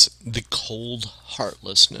is the cold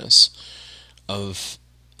heartlessness of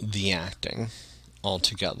the acting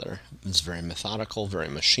altogether. It's very methodical, very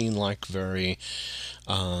machine-like, very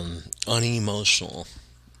unemotional.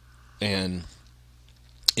 And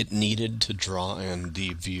it needed to draw in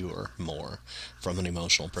the viewer more from an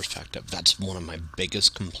emotional perspective. That's one of my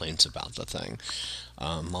biggest complaints about the thing.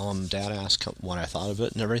 Mom, Dad asked what I thought of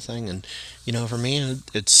it and everything, and for me,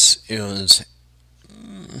 it was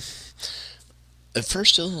at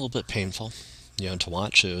first it was a little bit painful, to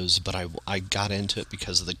watch. But I got into it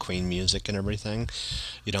because of the Queen music and everything,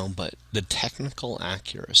 But the technical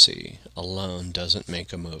accuracy alone doesn't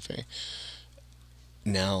make a movie.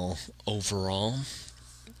 Now, overall,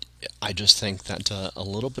 I just think that a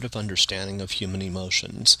little bit of understanding of human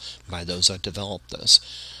emotions by those that develop this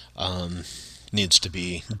um, needs to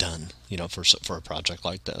be done, for a project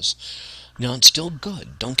like this. Now, it's still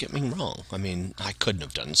good. Don't get me wrong. I mean, I couldn't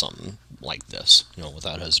have done something like this,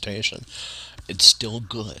 without hesitation. It's still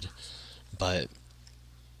good, but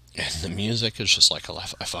and the music is just like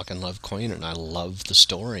I fucking love Queen, and I love the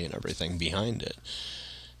story and everything behind it.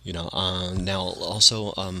 Now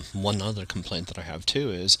also one other complaint that I have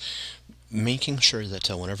too is making sure that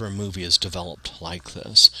whenever a movie is developed like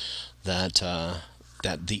this, that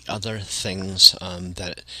that the other things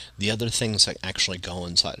that actually go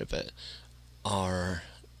inside of it are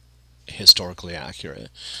historically accurate.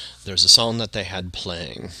 There's a song that they had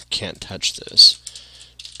playing, "Can't Touch This."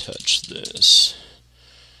 Touch this.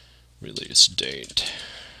 Release date.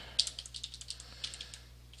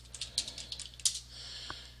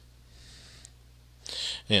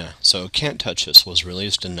 Yeah, so "Can't Touch This" was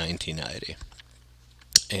released in 1990.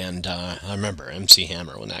 And I remember MC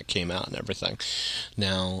Hammer when that came out and everything.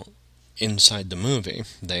 Now, inside the movie,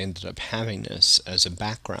 they ended up having this as a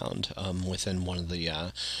background within one of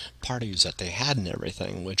the parties that they had and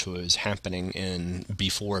everything, which was happening in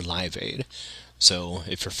before Live Aid. So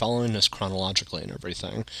if you're following this chronologically and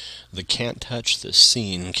everything, the "Can't Touch This"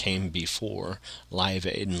 scene came before Live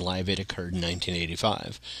Aid, and Live Aid occurred in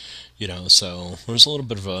 1985. So there was a little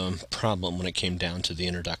bit of a problem when it came down to the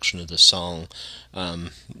introduction of the song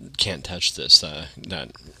 "Can't Touch This," that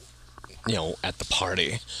at the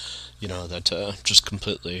party, that just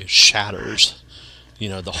completely shatters,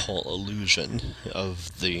 the whole illusion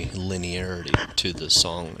of the linearity to this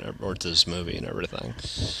song or to this movie and everything.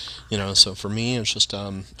 So for me, it's just,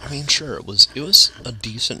 I mean, sure, it was a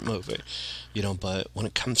decent movie, but when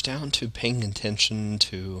it comes down to paying attention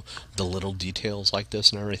to the little details like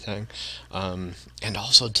this and everything, and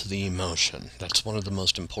also to the emotion, that's one of the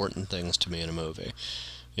most important things to me in a movie.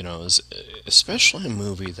 Is especially a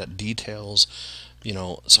movie that details,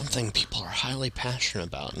 something people are highly passionate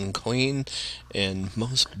about. And Queen and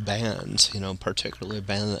most bands, particularly a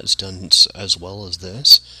band that's done as well as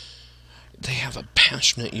this, they have a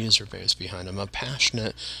passionate user base behind them, a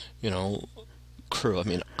passionate, you know, crew. I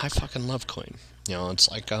mean, I fucking love Queen. It's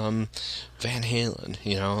like Van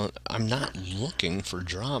Halen. I'm not looking for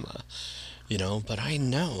drama. But I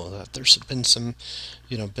know that there's been some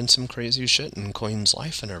crazy shit in Queen's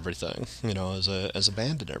life and everything, as a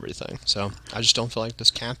band and everything. So I just don't feel like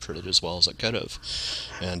this captured it as well as it could have,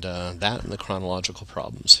 and that and the chronological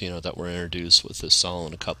problems, that were introduced with this song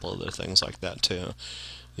and a couple other things like that too,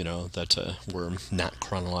 that were not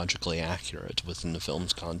chronologically accurate within the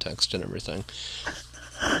film's context and everything.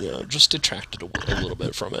 Just detracted a little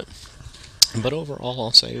bit from it. But overall,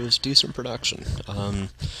 I'll say it was decent production.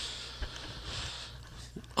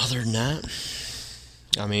 Other than that,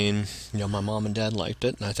 I mean, my mom and dad liked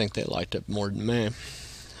it, and I think they liked it more than me.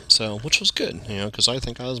 So, which was good, because I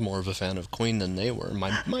think I was more of a fan of Queen than they were.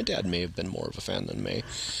 My dad may have been more of a fan than me,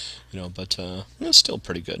 but it's still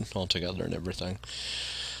pretty good altogether and everything.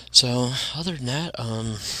 So, other than that,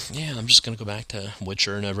 yeah, I'm just gonna go back to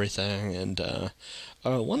Witcher and everything. And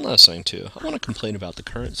one last thing too, I want to complain about the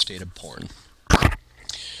current state of porn.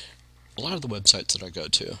 A lot of the websites that I go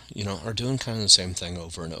to, are doing kind of the same thing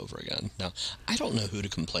over and over again. Now, I don't know who to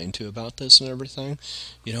complain to about this and everything,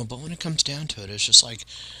 but when it comes down to it, it's just like,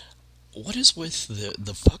 what is with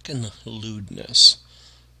the fucking lewdness,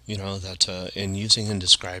 that in using and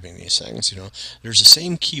describing these things, there's the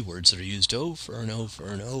same keywords that are used over and over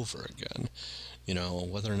and over again.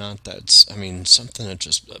 Whether or not that's, I mean, something that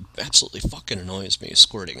just absolutely fucking annoys me is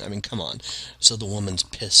squirting. I mean, come on. So the woman's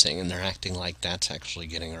pissing and they're acting like that's actually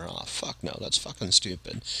getting her off. Fuck no, that's fucking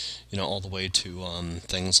stupid. All the way to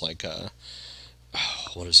things like,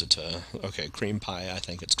 what is it? Okay, cream pie, I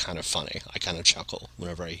think it's kind of funny. I kind of chuckle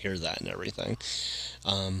whenever I hear that and everything.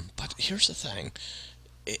 But here's the thing.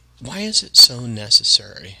 Why is it so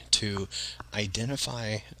necessary to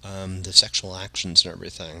identify the sexual actions and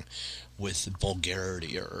everything with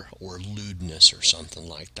vulgarity or lewdness or something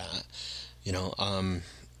like that? You know, um,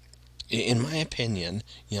 in my opinion,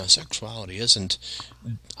 sexuality isn't.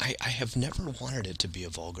 I have never wanted it to be a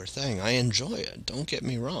vulgar thing. I enjoy it. Don't get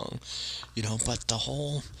me wrong, but the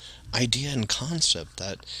whole idea and concept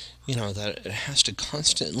that, that it has to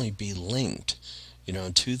constantly be linked,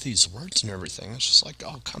 to these words and everything. It's just like,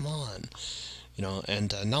 oh, come on.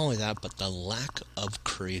 And not only that, but the lack of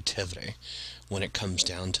creativity when it comes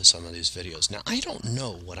down to some of these videos. Now, I don't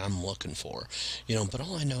know what I'm looking for, but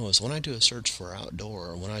all I know is when I do a search for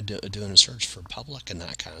outdoor, or when I doing a search for public and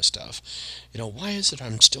that kind of stuff, why is it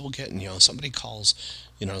I'm still getting, somebody calls,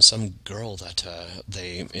 some girl that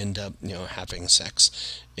they end up, having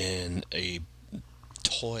sex in a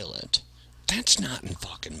toilet. That's not in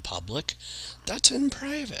fucking public. That's in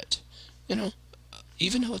private. You know,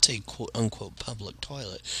 even though it's a quote unquote public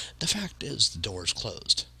toilet, the fact is the door's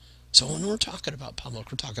closed. So when we're talking about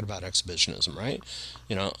public, we're talking about exhibitionism, right?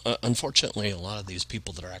 Unfortunately, a lot of these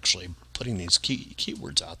people that are actually putting these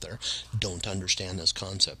keywords out there don't understand this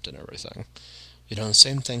concept and everything. The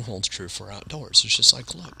same thing holds true for outdoors. It's just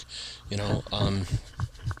like, look, you know, um,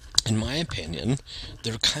 in my opinion,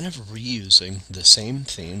 they're kind of reusing the same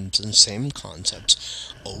themes and same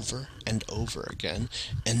concepts over and over again,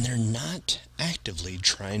 and they're not actively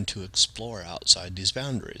trying to explore outside these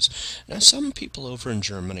boundaries. Now, some people over in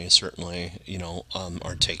Germany certainly,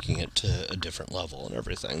 are taking it to a different level and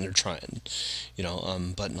everything. They're trying,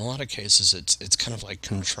 but in a lot of cases, it's kind of like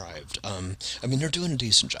contrived. I mean, they're doing a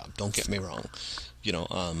decent job. Don't get me wrong.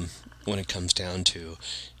 When it comes down to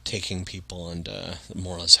taking people and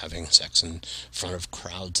more or less having sex in front of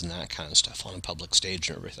crowds and that kind of stuff on a public stage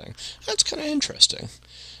and everything. That's kind of interesting.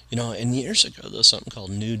 And years ago, there was something called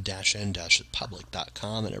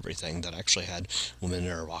nude-n-public.com and everything that actually had women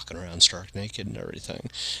that are walking around stark naked and everything.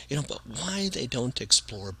 But why they don't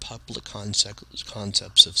explore public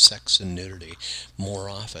concepts of sex and nudity more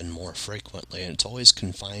often, more frequently, and it's always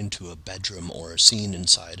confined to a bedroom or a scene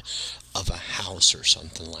inside of a house or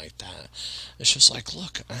something like that. It's just like,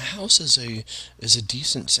 look, a house is a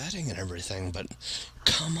decent setting and everything, but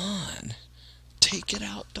come on, take it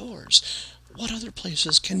outdoors. What other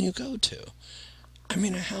places can you go to? I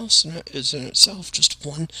mean, a house is in itself just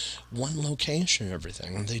one location and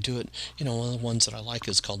everything. And they do it, one of the ones that I like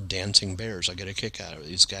is called Dancing Bears. I get a kick out of it.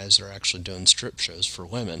 These guys are actually doing strip shows for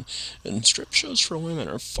women. And strip shows for women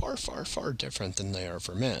are far, far, far different than they are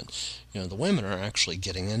for men. The women are actually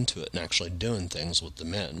getting into it and actually doing things with the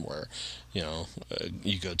men where,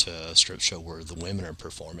 you go to a strip show where the women are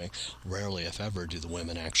performing. Rarely, if ever, do the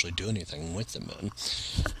women actually do anything with the men.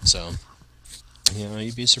 So,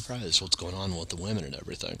 you'd be surprised what's going on with the women and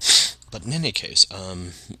everything. But in any case,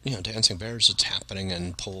 Dancing Bears, it's happening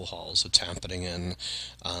in pool halls. It's happening in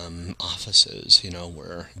offices,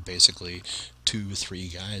 where basically 2, 3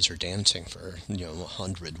 guys are dancing for,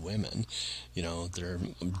 100 women. They're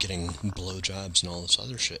getting blowjobs and all this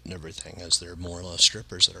other shit and everything as they're more or less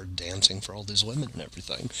strippers that are dancing for all these women and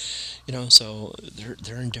everything. So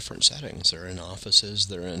they're in different settings. They're in offices.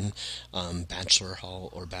 They're in bachelor hall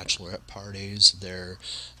or bachelorette parties. They're,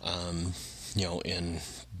 in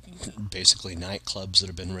basically nightclubs that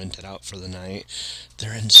have been rented out for the night.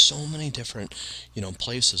 They're in so many different,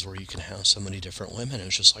 places where you can have so many different women.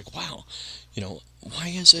 It's just like, wow, why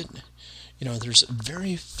is it, there's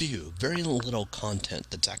very little content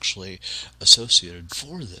that's actually associated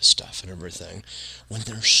for this stuff and everything, when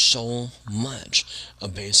there's so much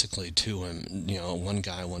of basically two and one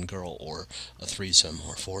guy, one girl, or a threesome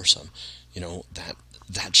or foursome,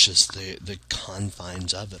 that's just the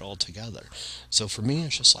confines of it altogether. So for me,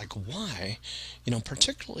 it's just like, why,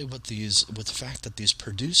 particularly with the fact that these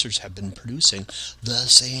producers have been producing the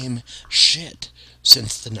same shit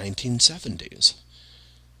since the 1970s.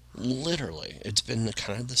 Literally, it's been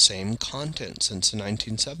kind of the same content since the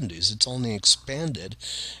 1970s. It's only expanded,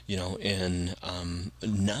 in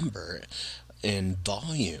number, in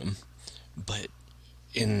volume, but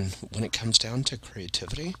when it comes down to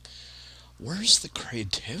creativity, where's the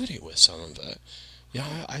creativity with some of it?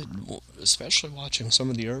 I especially watching some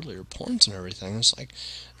of the earlier porns and everything, it's like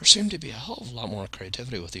there seemed to be a hell of a lot more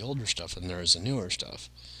creativity with the older stuff than there is the newer stuff.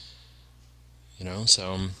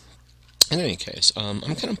 So in any case, I'm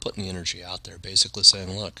kind of putting the energy out there, basically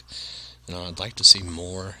saying, look, I'd like to see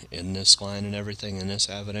more in this line and everything, in this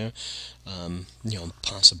avenue.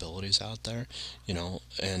 Possibilities out there,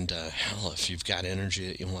 and hell, if you've got energy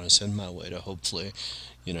that you want to send my way to hopefully,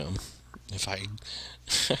 if I.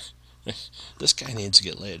 This guy needs to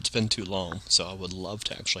get laid. It's been too long, so I would love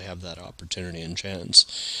to actually have that opportunity and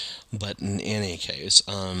chance. But in any case,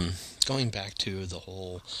 going back to the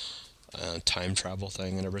whole time travel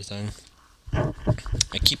thing and everything,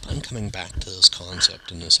 I keep on coming back to this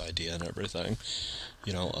concept and this idea and everything,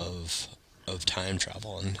 of time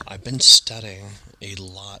travel, and I've been studying a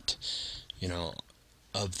lot, you know,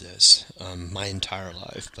 of this my entire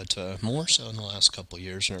life, but more so in the last couple of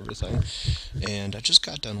years and everything. And I just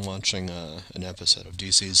got done watching an episode of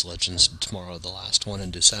DC's Legends of Tomorrow, the last one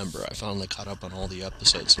in December. I finally caught up on all the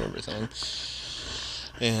episodes and everything.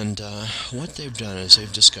 And what they've done is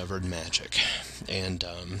they've discovered magic. And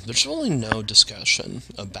there's really no discussion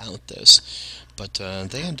about this, but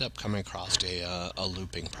they end up coming across a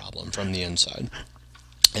looping problem from the inside.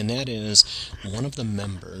 And that is one of the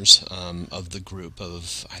members of the group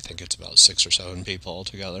of, I think it's about 6 or 7 people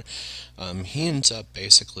altogether. He ends up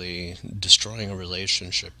basically destroying a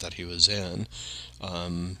relationship that he was in,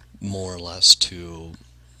 more or less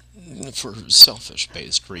for selfish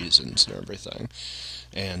based reasons and everything.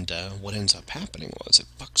 And what ends up happening was it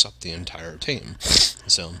fucks up the entire team.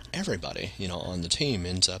 So everybody, on the team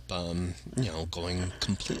ends up, going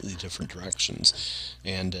completely different directions.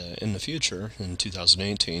 And in the future, in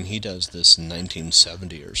 2018, he does this in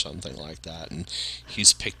 1970 or something like that, and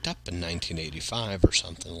he's picked up in 1985 or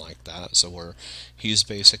something like that. So where he's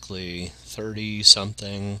basically 30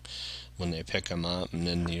 something when they pick him up, and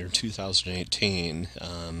in the year 2018,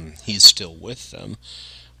 he's still with them.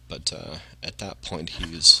 But at that point,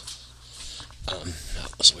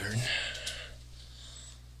 that was weird.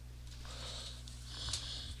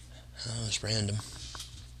 That was random.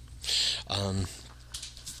 Um,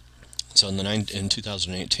 so in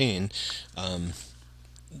 2018,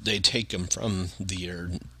 they take him from the year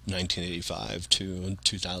 1985 to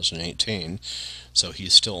 2018, so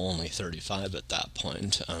he's still only 35 at that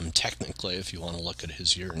point. Technically, if you want to look at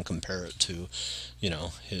his year and compare it to,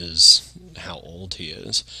 his how old he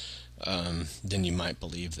is, then you might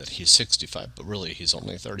believe that he's 65, but really he's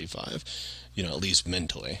only 35, at least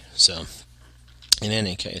mentally. So, in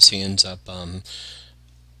any case, he ends up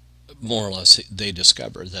more or less they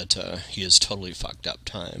discover that he is totally fucked up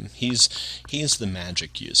time. He's the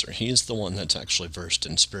magic user. He's the one that's actually versed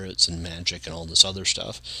in spirits and magic and all this other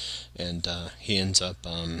stuff. And he ends up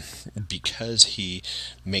because he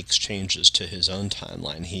makes changes to his own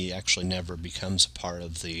timeline. He actually never becomes a part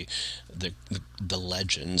of the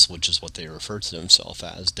legends, which is what they refer to themselves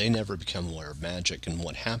as. They never become aware of magic, and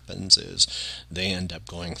what happens is they end up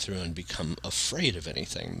going through and become afraid of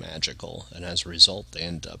anything magical, and as a result, they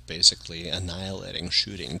end up basically annihilating,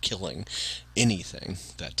 shooting, killing anything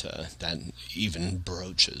that even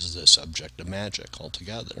broaches the subject of magic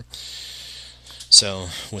altogether. So,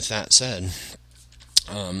 with that said,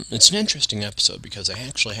 it's an interesting episode because they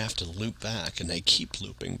actually have to loop back, and they keep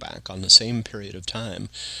looping back on the same period of time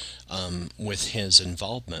with his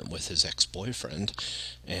involvement with his ex-boyfriend,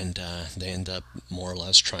 and they end up more or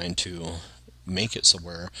less trying to make it so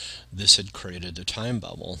where this had created a time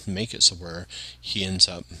bubble, make it so where he ends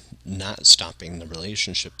up not stopping the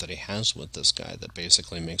relationship that he has with this guy that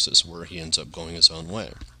basically makes it so where he ends up going his own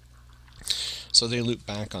way. So they loop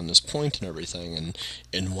back on this point and everything, and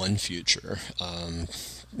in one future,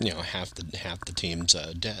 half the team's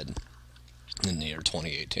dead in the year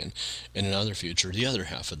 2018. In another future, the other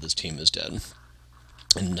half of this team is dead.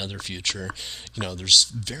 In another future, there's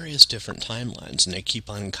various different timelines, and they keep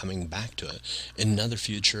on coming back to it. In another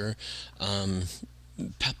future,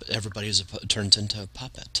 everybody turns into a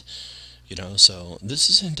puppet. So this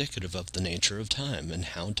is indicative of the nature of time and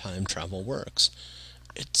how time travel works.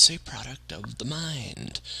 It's a product of the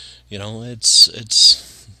mind. It's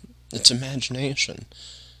imagination.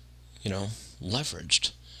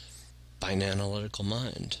 Leveraged by an analytical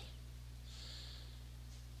mind.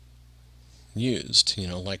 Used,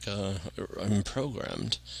 like I'm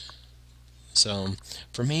programmed. So,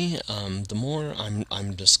 for me, the more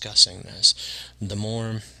I'm discussing this, the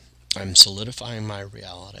more I'm solidifying my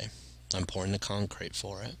reality. I'm pouring the concrete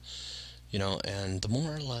for it, and the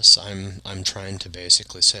more or less I'm trying to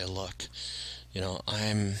basically say, look,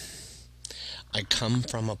 I come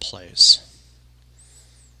from a place.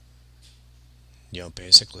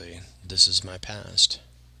 Basically, this is my past.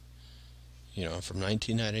 From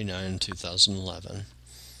 1999 to 2011.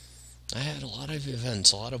 I had a lot of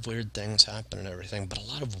events, a lot of weird things happen and everything, but a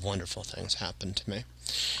lot of wonderful things happened to me.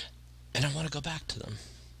 And I want to go back to them.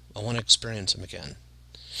 I want to experience them again.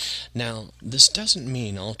 Now, this doesn't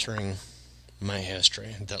mean altering my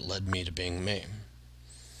history that led me to being me.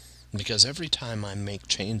 Because every time I make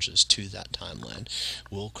changes to that timeline,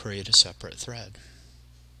 we'll create a separate thread.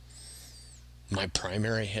 My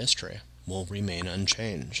primary history will remain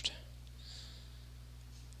unchanged.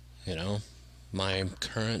 My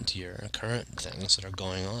current things that are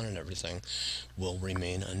going on and everything will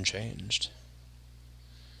remain unchanged.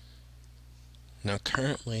 Now,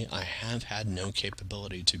 currently, I have had no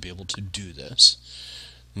capability to be able to do this,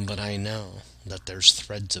 but I know that there's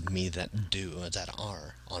threads of me that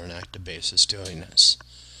are, on an active basis, doing this.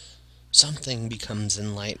 Something becomes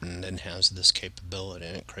enlightened and has this capability,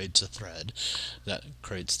 and it creates a thread that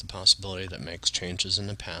creates the possibility that makes changes in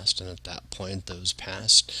the past, and at that point those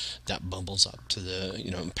past that bubbles up to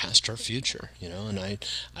the past our future, and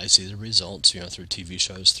I see the results, through TV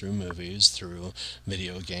shows, through movies, through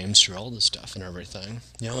video games, through all this stuff and everything,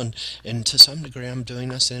 and to some degree I'm doing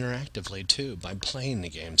this interactively too by playing the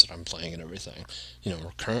games that I'm playing and everything.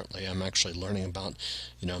 Currently I'm actually learning about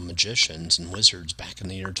magicians and wizards back in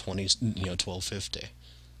the year 1250.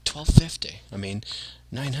 1250. I mean,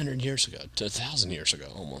 900 years ago, to 1,000 years ago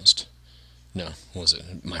almost. No, was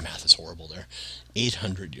it? My math is horrible there.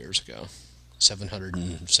 800 years ago.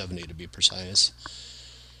 770 to be precise.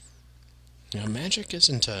 Magic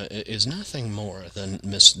is nothing more than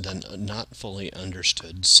not fully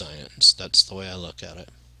understood science. That's the way I look at it.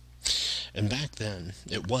 And back then,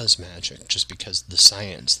 it was magic, just because the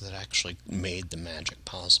science that actually made the magic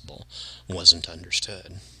possible wasn't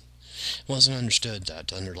understood. It wasn't understood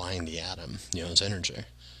that underlying the atom, is energy.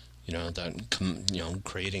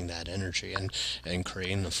 Creating that energy and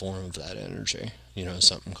creating the form of that energy, is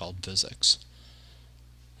something called physics.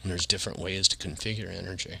 And there's different ways to configure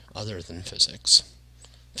energy other than physics.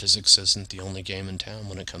 Physics isn't the only game in town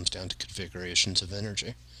when it comes down to configurations of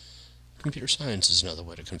energy. Computer science is another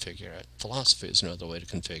way to configure it. Philosophy is another way to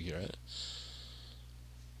configure it.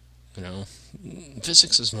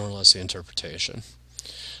 Physics is more or less the interpretation.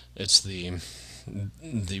 It's the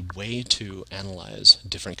way to analyze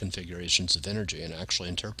different configurations of energy and actually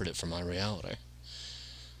interpret it from our reality.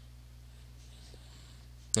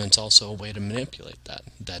 And it's also a way to manipulate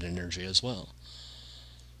that energy as well.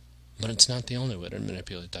 But it's not the only way to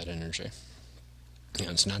manipulate that energy.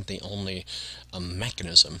 It's not the only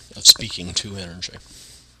mechanism of speaking to energy.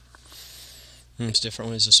 There's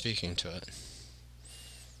different ways of speaking to it.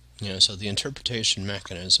 So the interpretation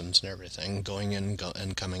mechanisms and everything, going in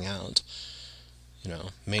and coming out,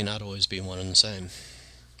 may not always be one and the same.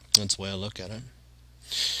 That's the way I look at it.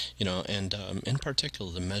 And in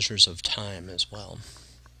particular, the measures of time as well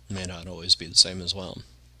may not always be the same as well.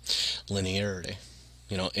 Linearity,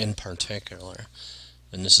 in particular,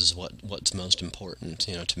 and this is what's most important,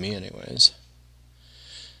 to me anyways,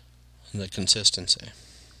 the consistency,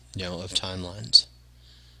 of timelines.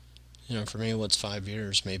 For me, what's 5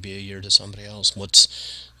 years may be a year to somebody else.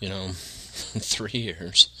 What's, 3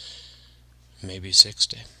 years, maybe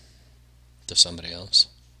 60 to somebody else.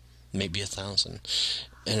 Maybe 1,000.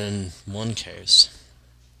 And in one case,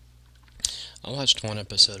 I watched one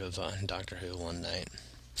episode of Doctor Who one night,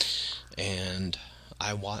 and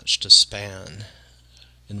I watched a span,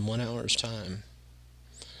 in 1 hour's time,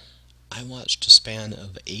 I watched a span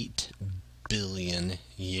of 8 billion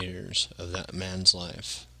years of that man's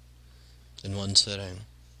life in one sitting.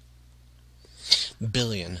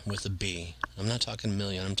 Billion with a B. I'm not talking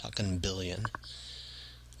million, I'm talking billion.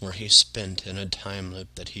 Where he spent in a time loop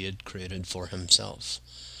that he had created for himself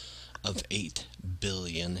of 8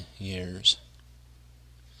 billion years.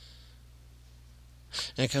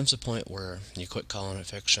 And it comes a point where you quit calling it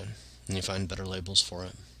fiction and you find better labels for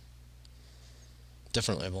it.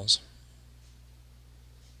 Different labels.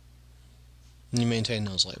 And you maintain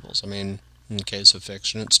those labels. I mean, in the case of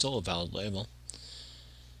fiction, it's still a valid label.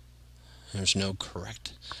 There's no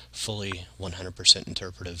correct, fully 100%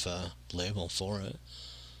 interpretive label for it.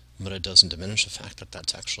 But it doesn't diminish the fact that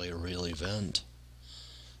that's actually a real event.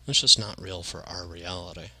 It's just not real for our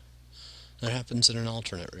reality. That happens in an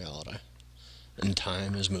alternate reality. And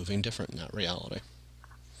time is moving different in that reality.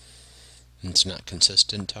 And it's not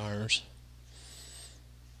consistent to ours.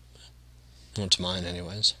 Well, to mine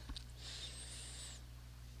anyways.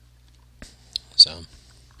 So,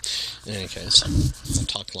 in any case, I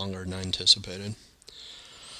talked longer than I anticipated.